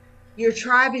your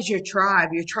tribe is your tribe.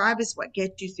 Your tribe is what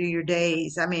gets you through your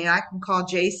days. I mean, I can call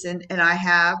Jason, and I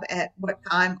have at what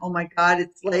time? Oh my God,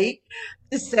 it's late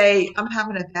to say I'm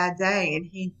having a bad day. And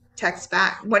he texts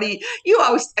back. What do you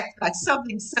always text back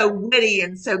something so witty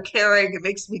and so caring. It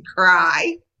makes me cry.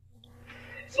 You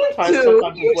sometimes, do.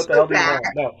 sometimes it's You're what the so hell do you bad.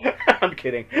 want? No, I'm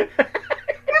kidding. You're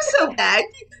so bad.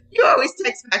 You always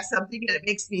text back something and it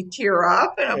makes me tear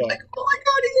up. And I'm Yeah, like, oh my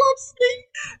God, he loves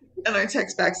me. And I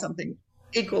text back something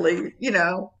equally,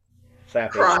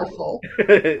 sappy. cryful.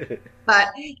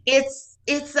 But it's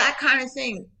that kind of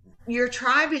thing. Your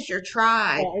tribe is your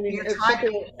tribe. Well, I mean, Your tribe.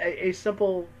 a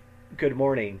simple good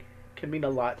morning can mean a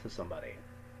lot to somebody.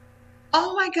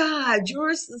 Oh my God,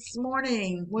 yours this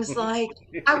morning was like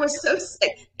I was so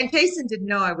sick, and Jason didn't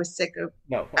know I was sick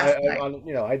No, last night.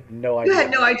 I had no You idea.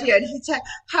 had no idea. And he said,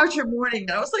 "How's your morning?"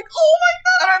 And I was like, "Oh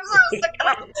my God, I'm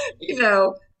so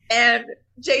sick." And And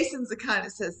Jason's the kind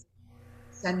that says,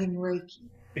 "Sending Reiki."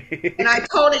 And I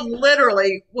told him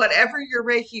literally whatever your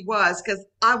Reiki was, because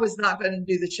I was not going to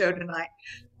do the show tonight.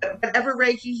 But whatever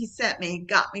Reiki he sent me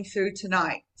got me through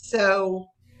tonight. So,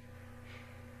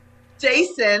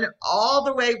 Jason, all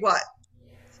the way, what?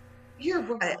 You're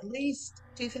what, at least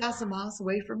 2,000 miles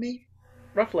away from me,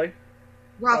 Roughly,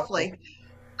 roughly.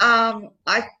 roughly.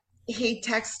 I He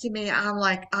texted me. I'm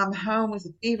like, I'm home with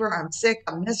a fever. I'm sick.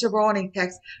 I'm miserable. And he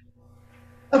texts,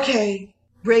 okay,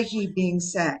 Reiki being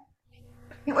sent.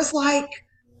 It was like,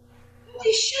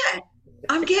 holy shit,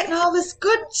 I'm getting all this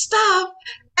good stuff.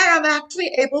 And I'm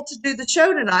actually able to do the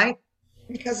show tonight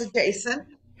because of Jason.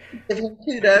 Give him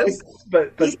kudos. He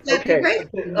But sent me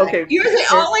Reiki tonight. okay. You're the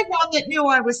Fair, only one that knew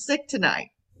I was sick tonight.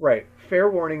 right. Fair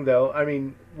warning, though. I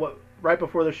mean, what? Right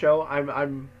before the show,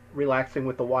 I'm relaxing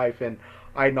with the wife, and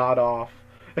I nod off.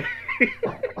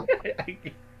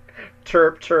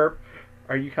 Chirp, chirp.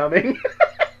 Are you coming?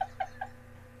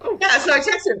 Oh. Yeah, so I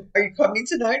texted him, are you coming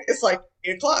tonight? It's like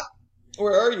 8 o'clock.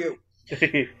 Where are you?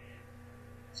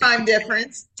 Time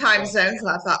difference, time zones. And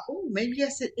I thought, oh, maybe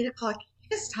yes, at 8 o'clock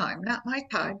his time, not my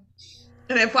time.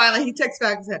 And then finally he texts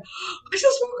back and said, I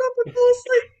just woke up and fell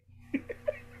asleep.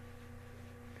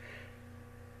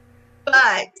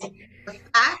 But the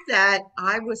fact that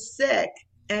I was sick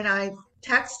and I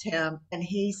text him and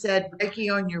he said,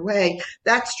 Reiki on your way,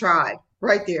 that's tribe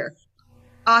right there.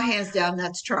 All hands down,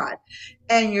 that's tribe.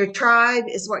 And your tribe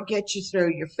is what gets you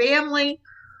through your family.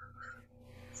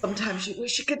 Sometimes you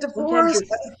wish you could sometimes divorce.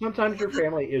 sometimes your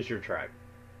family is your tribe.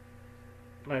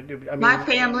 I My mean,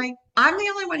 family, I'm the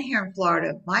only one here in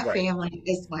Florida. My right? family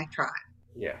is my tribe.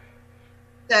 Yeah.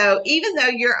 So even though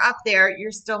you're up there,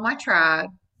 you're still my tribe.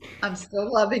 I'm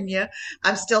still loving you.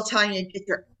 I'm still telling you to get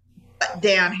your butt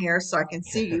down here so I can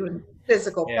see you in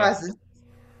physical Yeah. presence.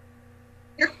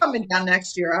 You're coming down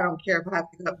next year. I don't care if I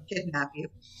have to go up and kidnap you.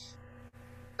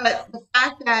 But the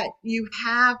fact that you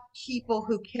have people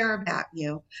who care about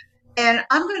you, and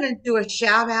I'm going to do a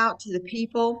shout out to the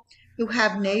people who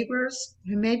have neighbors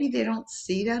who maybe they don't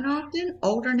see that often,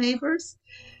 older neighbors.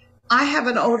 I have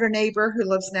an older neighbor who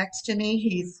lives next to me.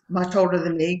 He's much older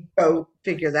than me. Go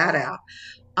figure that out.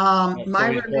 So My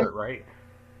he's roommate, dirt, right?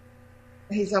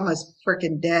 he's almost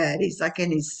freaking dead. He's like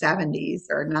in his 70s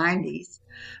or 90s.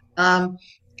 Um,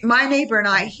 my neighbor and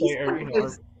I, he's Say, someone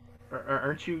who's,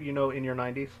 aren't you, in your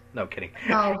 90s? No, kidding.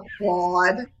 oh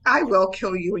God, I will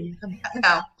kill you when you come down.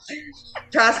 No,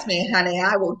 trust me, honey,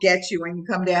 I will get you when you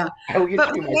come down. I will get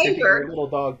But you my my 50-year neighbor, little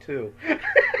dog too.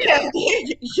 yeah,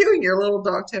 you and your little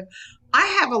dog too. I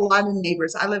have a lot of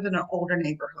neighbors. I live in an older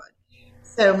neighborhood.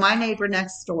 So my neighbor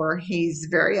next door, he's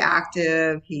very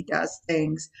active. He does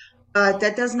things, but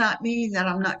that does not mean that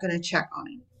I'm not going to check on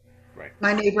him. Right.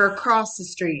 My neighbor across the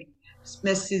street,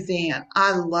 Miss Suzanne,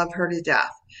 I love her to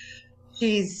death.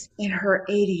 She's in her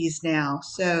 80s now,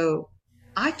 so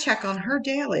I check on her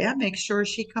daily. I make sure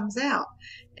she comes out.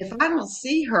 If I don't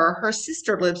see her, her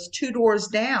sister lives 2 doors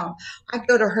down. I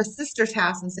go to her sister's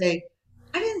house and say,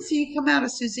 I didn't see you come out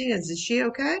of Suzanne's. Is she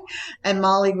okay? And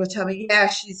Molly will tell me, yeah,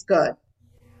 she's good.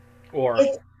 Or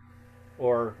It's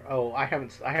or oh, I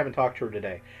haven't talked to her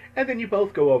today. And then you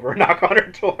both go over and knock on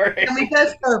her door. And we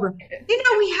both go over.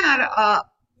 We had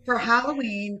for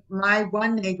Halloween, my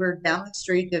one neighbor down the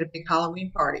street did a big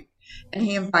Halloween party, and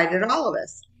he invited all of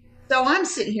us. So I'm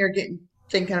sitting here getting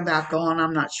thinking about going.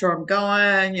 I'm not sure I'm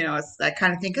going. It's that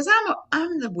kind of thing because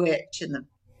I'm the witch in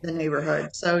the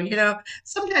neighborhood. So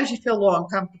sometimes you feel a little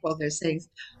uncomfortable with those things.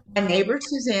 My neighbor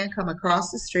Suzanne come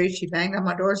across the street. She banged on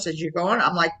my door, says, "You going?"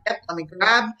 I'm like, "Yep, let me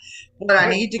grab what I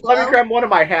need to Let me go." grab one of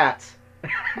my hats.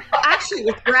 Actually,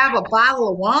 let's grab a bottle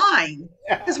of wine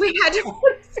because we had to.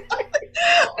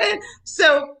 And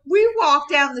so we walk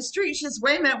down the street. She says,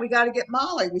 "Wait a minute, we got to get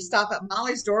Molly." We stop at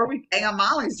Molly's door. We bang on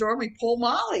Molly's door, and we pull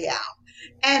Molly out.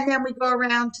 And then we go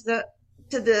around to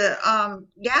the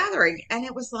gathering, and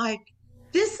it was like,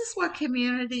 this is what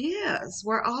community is.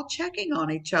 We're all checking on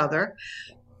each other.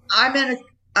 I'm in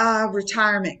a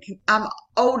retirement. I'm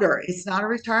older. It's not a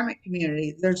retirement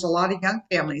community. There's a lot of young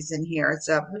families in here. It's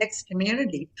a mixed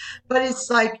community, but it's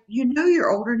like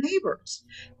your older neighbors,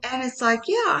 and it's like,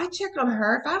 yeah, I check on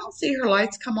her. If I don't see her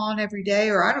lights come on every day,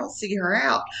 or I don't see her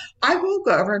out, I will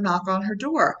go over and knock on her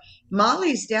door.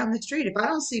 Molly's down the street. If I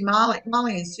don't see Molly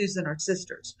and Susan are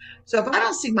sisters. So if I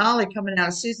don't see Molly coming out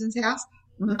of Susan's house,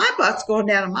 my butt's going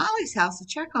down to Molly's house to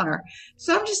check on her.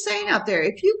 So I'm just saying out there,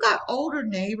 if you've got older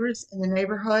neighbors in the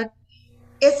neighborhood,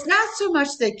 it's not so much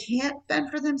they can't fend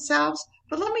for themselves,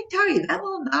 but let me tell you, that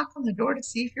little knock on the door to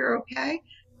see if you're okay,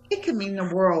 it can mean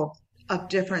the world of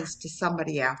difference to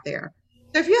somebody out there.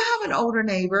 So if you have an older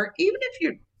neighbor, even if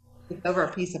you're over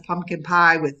a piece of pumpkin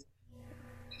pie with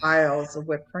piles of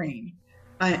whipped cream,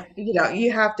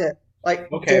 you have to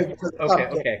like Okay, dig for the okay,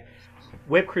 pumpkin. okay.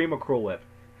 Whipped cream or Cool Whip?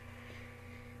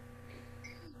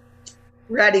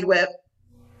 Ready whip.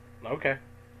 Okay.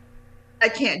 I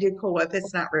can't do Cool Whip.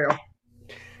 It's not real.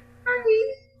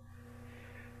 Sorry.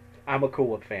 I'm a Cool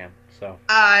Whip fan, so.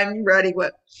 I'm ready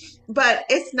with, but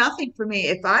it's nothing for me.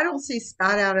 If I don't see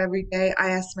Scott out every day, I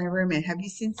ask my roommate, "Have you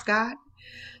seen Scott?"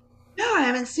 "No, I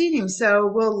haven't seen him." So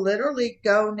we'll literally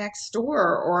go next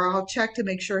door, or I'll check to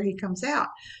make sure he comes out.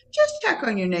 Just check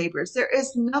on your neighbors. There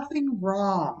is nothing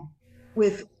wrong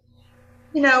with,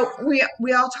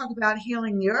 we all talk about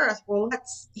healing the earth. Well,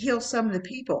 let's heal some of the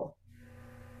people.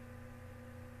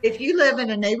 If you live in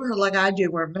a neighborhood like I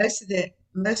do, where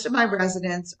most of my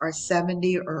residents are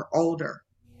 70 or older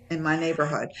in my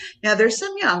neighborhood. Now there's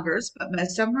some youngers, but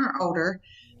most of them are older.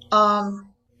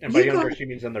 And by You go, younger, she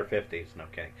means in their 50s. No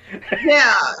kidding.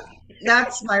 yeah,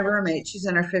 that's my roommate. She's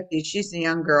in her 50s. She's the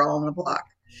young girl on the block.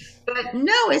 But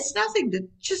no, it's nothing to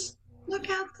just look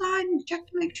outside and check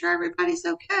to make sure everybody's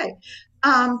okay.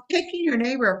 Taking your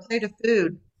neighbor a plate of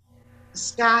food.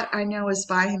 Scott, I know, is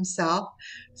by himself.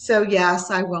 So,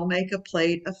 yes, I will make a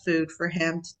plate of food for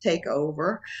him to take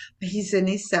over. He's in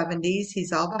his 70s.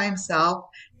 He's all by himself.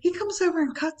 He comes over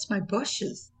and cuts my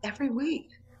bushes every week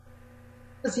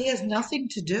because he has nothing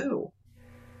to do.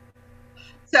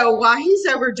 So, while he's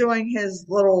over doing his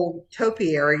little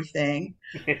topiary thing,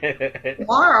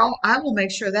 tomorrow I will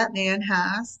make sure that man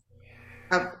has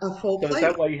a full So is that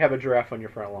plate. why you have a giraffe on your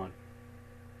front lawn?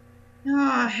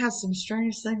 I have some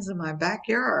strange things in my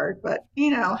backyard, but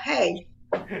hey,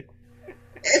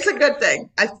 it's a good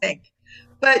thing, I think.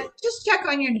 But just check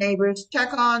on your neighbors,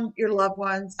 check on your loved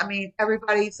ones. I mean,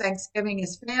 everybody, Thanksgiving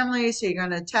is family, so you're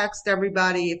going to text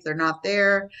everybody if they're not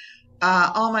there.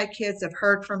 All my kids have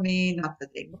heard from me, not that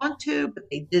they want to, but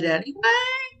they did anyway.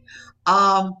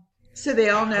 Um, so they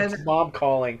all know It's that. mom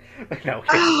calling. No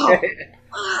Oh, kidding.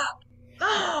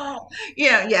 oh,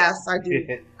 yes, I do.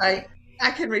 I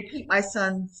can repeat my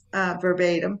son's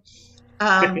verbatim.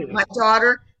 My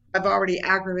daughter, I've already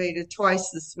aggravated twice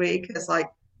this week. It's like,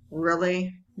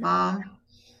 really, Mom?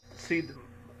 See,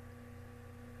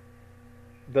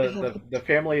 the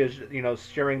family is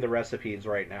sharing the recipes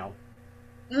right now.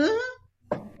 Mhm.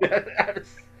 I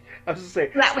was just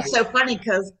saying. That was so funny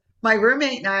because my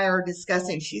roommate and I are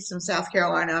discussing. She's from South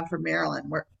Carolina. I'm from Maryland.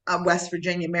 We're West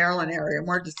Virginia, Maryland area, and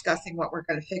we're discussing what we're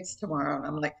going to fix tomorrow. And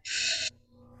I'm like,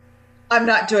 I'm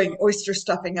not doing oyster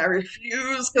stuffing. I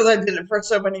refuse because I've done it for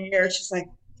so many years. She's like,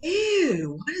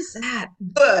 ew, what is that?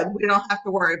 Good. We don't have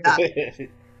to worry about it.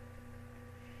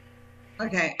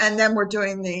 Okay. And then we're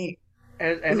doing the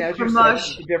And as you said,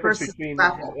 mush the difference versus between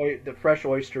scrapple. the fresh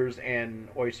oysters and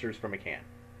oysters from a can.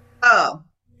 Oh,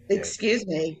 Yeah. excuse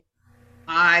me.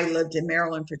 I lived in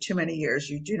Maryland for too many years.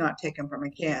 You do not take them from a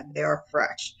can. They are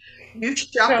fresh. You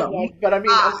shuck No, them. but I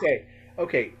mean, Ah,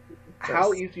 okay.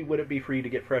 How just easy would it be for you to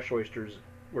get fresh oysters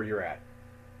where you're at?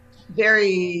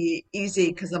 very easy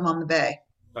because I'm on the bay.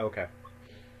 Okay.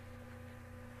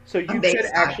 So I'm you could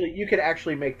Bayside.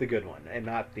 actually make the good one and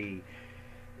not the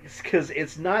because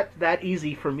it's not that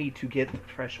easy for me to get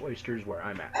fresh oysters where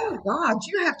I'm at. Oh God,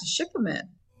 you have to ship them in.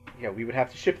 Yeah, we would have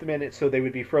to ship them in it so they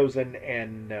would be frozen,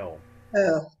 and no.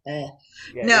 Oh, eh.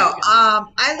 Yeah, No,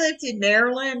 I lived in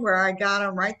Maryland where I got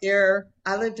them right there.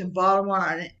 I lived in Baltimore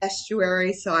on an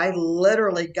estuary, so I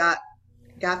literally got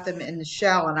them in the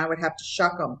shell, and I would have to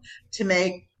shuck them to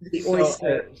make the so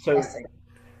oyster dressing.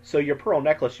 so your pearl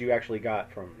necklace you actually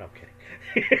got from? No, I'm kidding.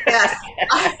 Yes,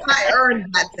 I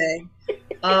earned that thing.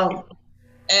 Um,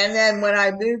 and then when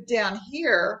I moved down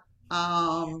here,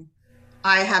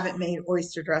 I haven't made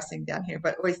oyster dressing down here,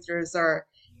 but oysters are,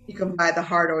 you can buy the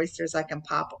hard oysters. I can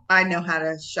pop 'em. I know how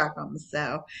to shuck them.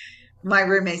 So my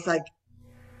roommate's like,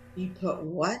 "You put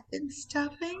what in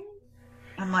stuffing?"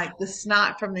 I'm like, "The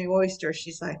snot from the oyster."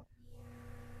 She's like,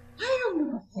 "I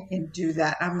don't know if I can do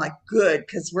that." I'm like, "Good,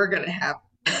 because we're gonna have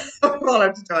we'll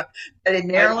have to do it." But in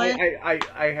Maryland,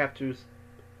 I have to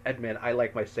admit I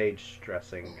like my sage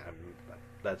dressing.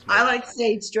 That's my I like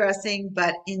sage dressing,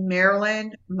 but in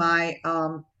Maryland, my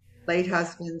late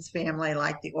husband's family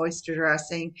liked the oyster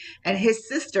dressing, and his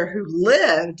sister, who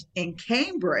lived in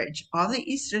Cambridge on the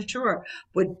Eastern Shore,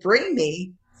 would bring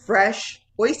me fresh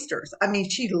oysters. I mean,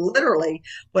 she literally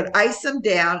would ice them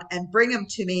down and bring them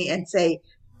to me and say,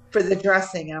 for the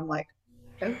dressing. And I'm like,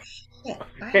 oh shit,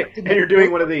 I have to and make you're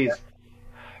doing one of these.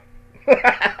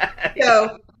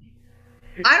 so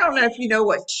I don't know if you know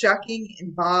what shucking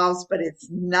involves, but it's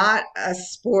not a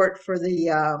sport for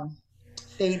the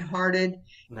faint-hearted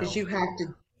because No. you have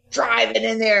to drive it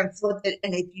in there and flip it,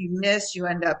 and if you miss, you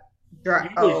end up Usually,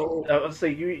 oh let's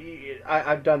say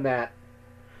I've done that.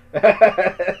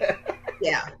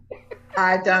 yeah.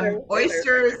 I've done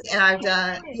oysters and I've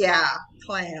done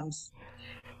clams.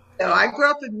 So I grew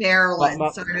up in But Maryland,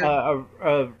 so I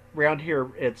know. around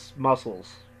here, it's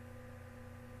mussels.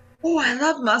 Oh, I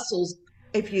love mussels.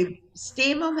 If you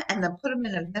steam them and then put them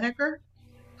in a vinegar,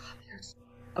 there's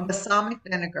a balsamic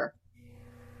vinegar.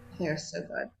 They're so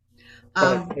good.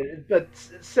 But Um,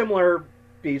 similar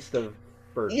beast of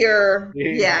burden. you're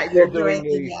Still doing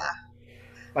doing the.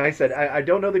 Like I said, I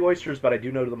don't know the oysters, but I do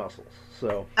know the mussels.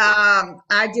 So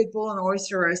I did bull and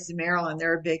oyster roast in Maryland.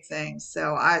 They're a big thing.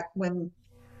 So when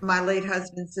my late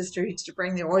husband's sister used to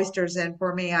bring the oysters in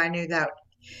for me, I knew that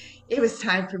it was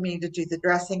time for me to do the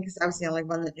dressing because I was the only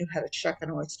one that knew how to shuck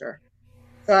an oyster.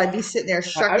 So I'd be sitting there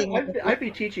shucking I'd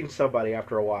be teaching somebody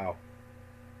after a while.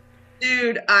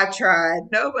 Dude, I tried.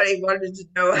 Nobody wanted to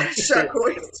know how to shuck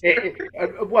oyster.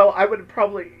 Well, I would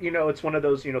probably, it's one of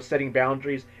those, setting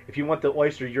boundaries. If you want the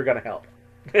oyster, you're going to help.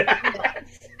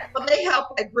 Well, they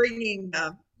helped by bringing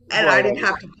them, and I Right. didn't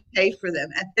have to pay for them.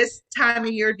 At this time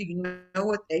of year, do you know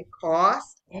what they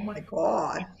cost? Oh my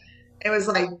God. It was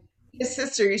like his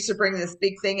sister used to bring this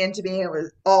big thing into me. It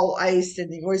was all iced,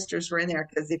 and the oysters were in there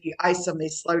because if you ice them, they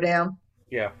slow down.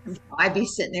 Yeah. I'd be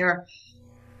sitting there,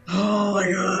 oh my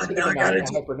God, Put now I them gotta in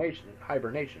do. hibernation.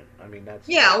 Hibernation. I mean,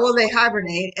 Yeah, well, they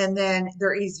hibernate and then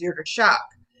they're easier to shuck.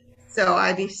 So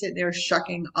I'd be sitting there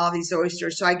shucking all these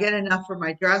oysters. So I get enough for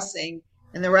my dressing,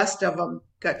 and the rest of them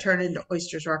got turned into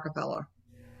oysters Rockefeller.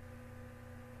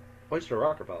 oyster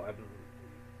Rockefeller.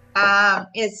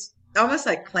 It's almost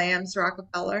like clams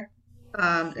Rockefeller.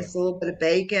 Yeah. It's a little bit of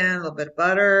bacon, a little bit of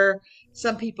butter.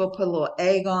 Some people put a little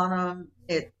egg on them.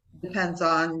 It depends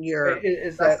on your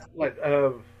Is that recipe. like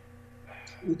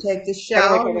You take the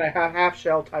kind of like shell. on a half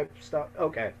shell type stuff?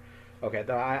 Okay. Okay.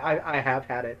 I have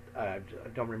had it. I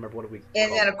don't remember what we And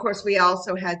called then, it. of course, we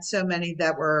also had so many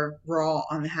that were raw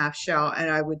on the half shell. And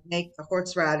I would make the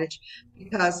horseradish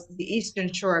because the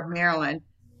eastern shore of Maryland,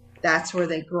 that's where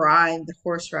they grind the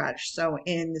horseradish. So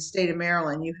in the state of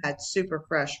Maryland, you had super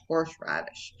fresh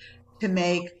horseradish to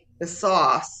make the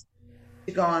sauce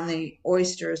to go on the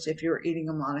oysters if you were eating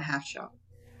them on a half shell.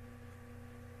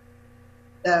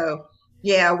 So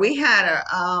yeah, we had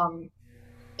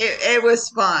it was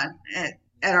fun at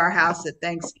our house at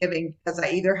Thanksgiving because I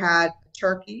either had a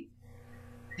turkey,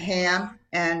 ham,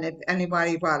 and if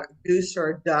anybody brought a goose or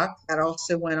a duck, that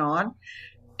also went on.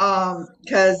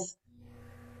 Because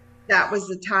that was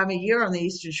the time of year on the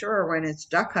Eastern Shore when it's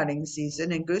duck hunting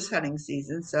season and goose hunting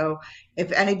season. So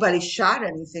if anybody shot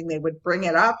anything, they would bring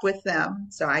it up with them.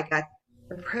 So I got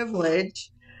the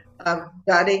privilege of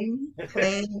gutting,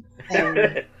 cleaning,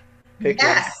 and Picking,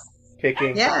 yes,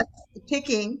 picking. yes,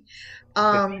 picking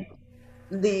um,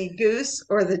 the goose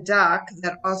or the duck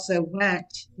that also went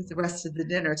with the rest of the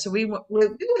dinner. So we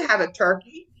would have a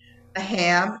turkey, a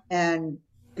ham, and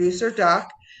goose or duck,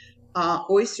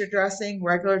 oyster dressing,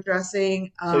 regular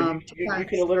dressing. So you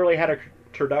could have literally had a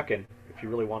turducken if you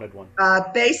really wanted one.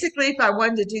 Basically, if I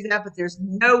wanted to do that, but there's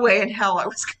no way in hell I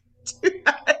was going to do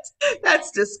that. That's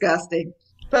disgusting.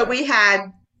 But we had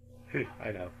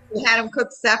I know. We had them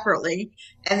cooked separately,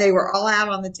 and they were all out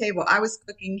on the table. I was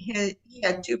cooking he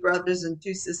had two brothers and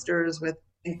two sisters with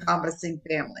encompassing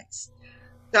families.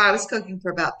 So I was cooking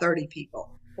for about 30 people,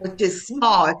 which is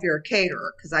small if you're a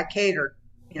caterer, because I catered,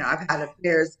 I've had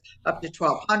affairs up to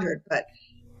 1,200, but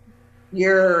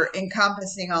you're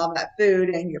encompassing all that food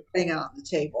and you're putting it on the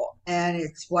table. And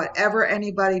it's whatever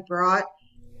anybody brought,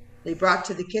 they brought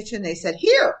to the kitchen. They said,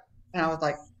 here. And I was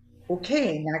like,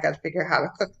 okay, now I got to figure out how to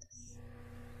cook this.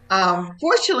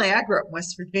 Fortunately, I grew up in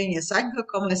West Virginia, so I can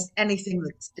cook almost anything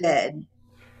that's dead,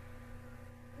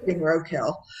 in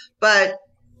roadkill. But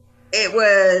it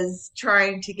was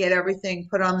trying to get everything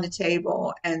put on the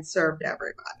table and served to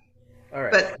everybody. All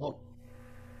right. But Well,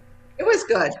 it was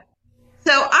good.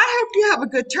 So I hope you have a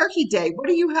good turkey day. What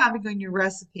are you having on your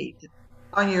recipe,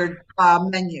 on your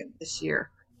menu this year?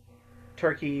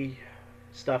 turkey,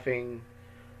 stuffing,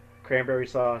 cranberry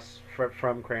sauce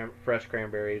from fresh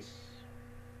cranberries.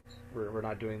 We're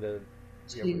not doing the.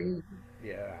 Yeah, Gee.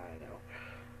 yeah,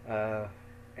 I know.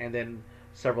 And then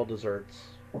several desserts,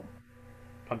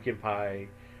 pumpkin pie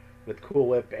with Cool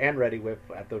Whip and Ready Whip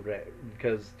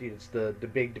because it's the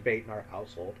big debate in our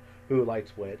household who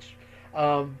likes which.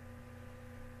 Um,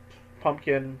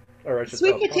 pumpkin, or I should say,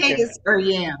 Sweet pumpkin, potatoes or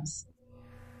yams?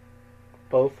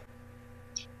 both.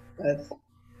 Both.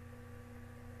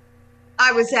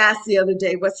 I was asked the other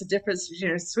day, what's the difference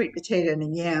between a sweet potato and a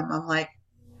yam? I'm like,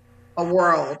 a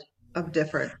world of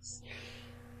difference.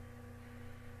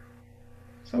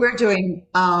 So We're doing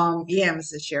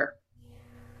yams this year.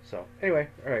 so anyway,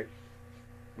 all right,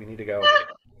 we need to go.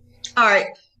 All right,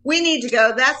 we need to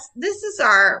go. This is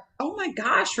our, oh my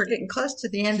gosh, we're getting close to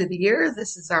the end of the year.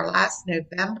 This is our last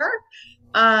November.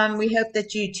 We hope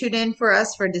that you tune in for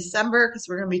us for December because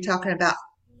we're going to be talking about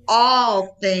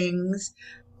all things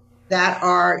that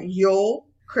are Yule,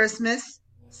 Christmas,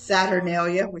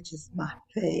 Saturnalia, which is my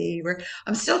favorite.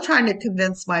 I'm still trying to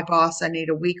convince my boss I need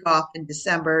a week off in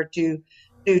December to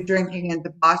do drinking and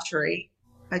debauchery.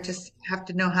 I just have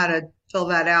to know how to fill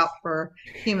that out for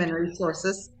human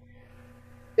resources.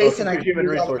 Oh, Jason, since I you're can human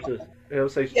use all. resources, it'll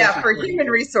say Yeah, especially for for human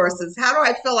you. resources. How do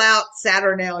I fill out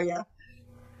Saturnalia,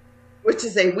 which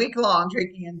is a week long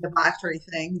drinking and debauchery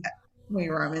thing that we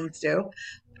Romans do?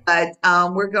 But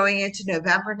we're going into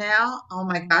November now. Oh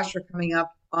my gosh, we're coming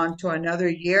up onto another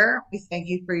year. We thank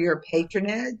you for your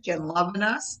patronage and loving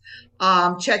us.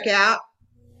 Check out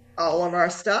all of our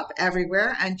stuff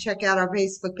everywhere and check out our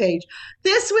Facebook page.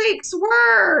 This week's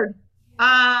word.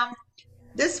 Um,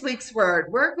 this week's word.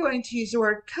 We're going to use the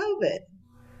word COVID.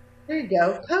 There you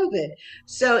go, COVID.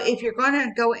 So if you're going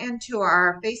to go into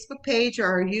our Facebook page or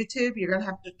our YouTube, you're going to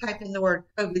have to type in the word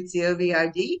COVID,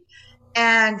 COVID.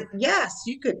 And yes,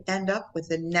 you could end up with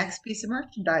the next piece of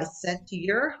merchandise sent to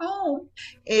your home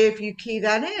if you key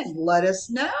that in. Let us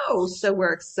know. So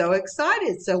we're so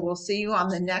excited. So we'll see you on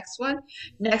the next one.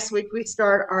 Next week, we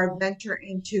start our venture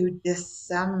into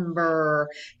December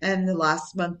and the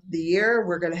last month of the year.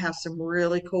 We're going to have some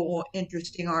really cool,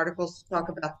 interesting articles to talk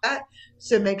about that.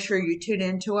 So make sure you tune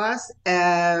in to us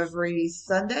every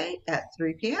Sunday at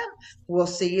 3 p.m. We'll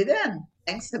see you then.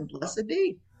 Thanks and blessed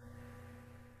be.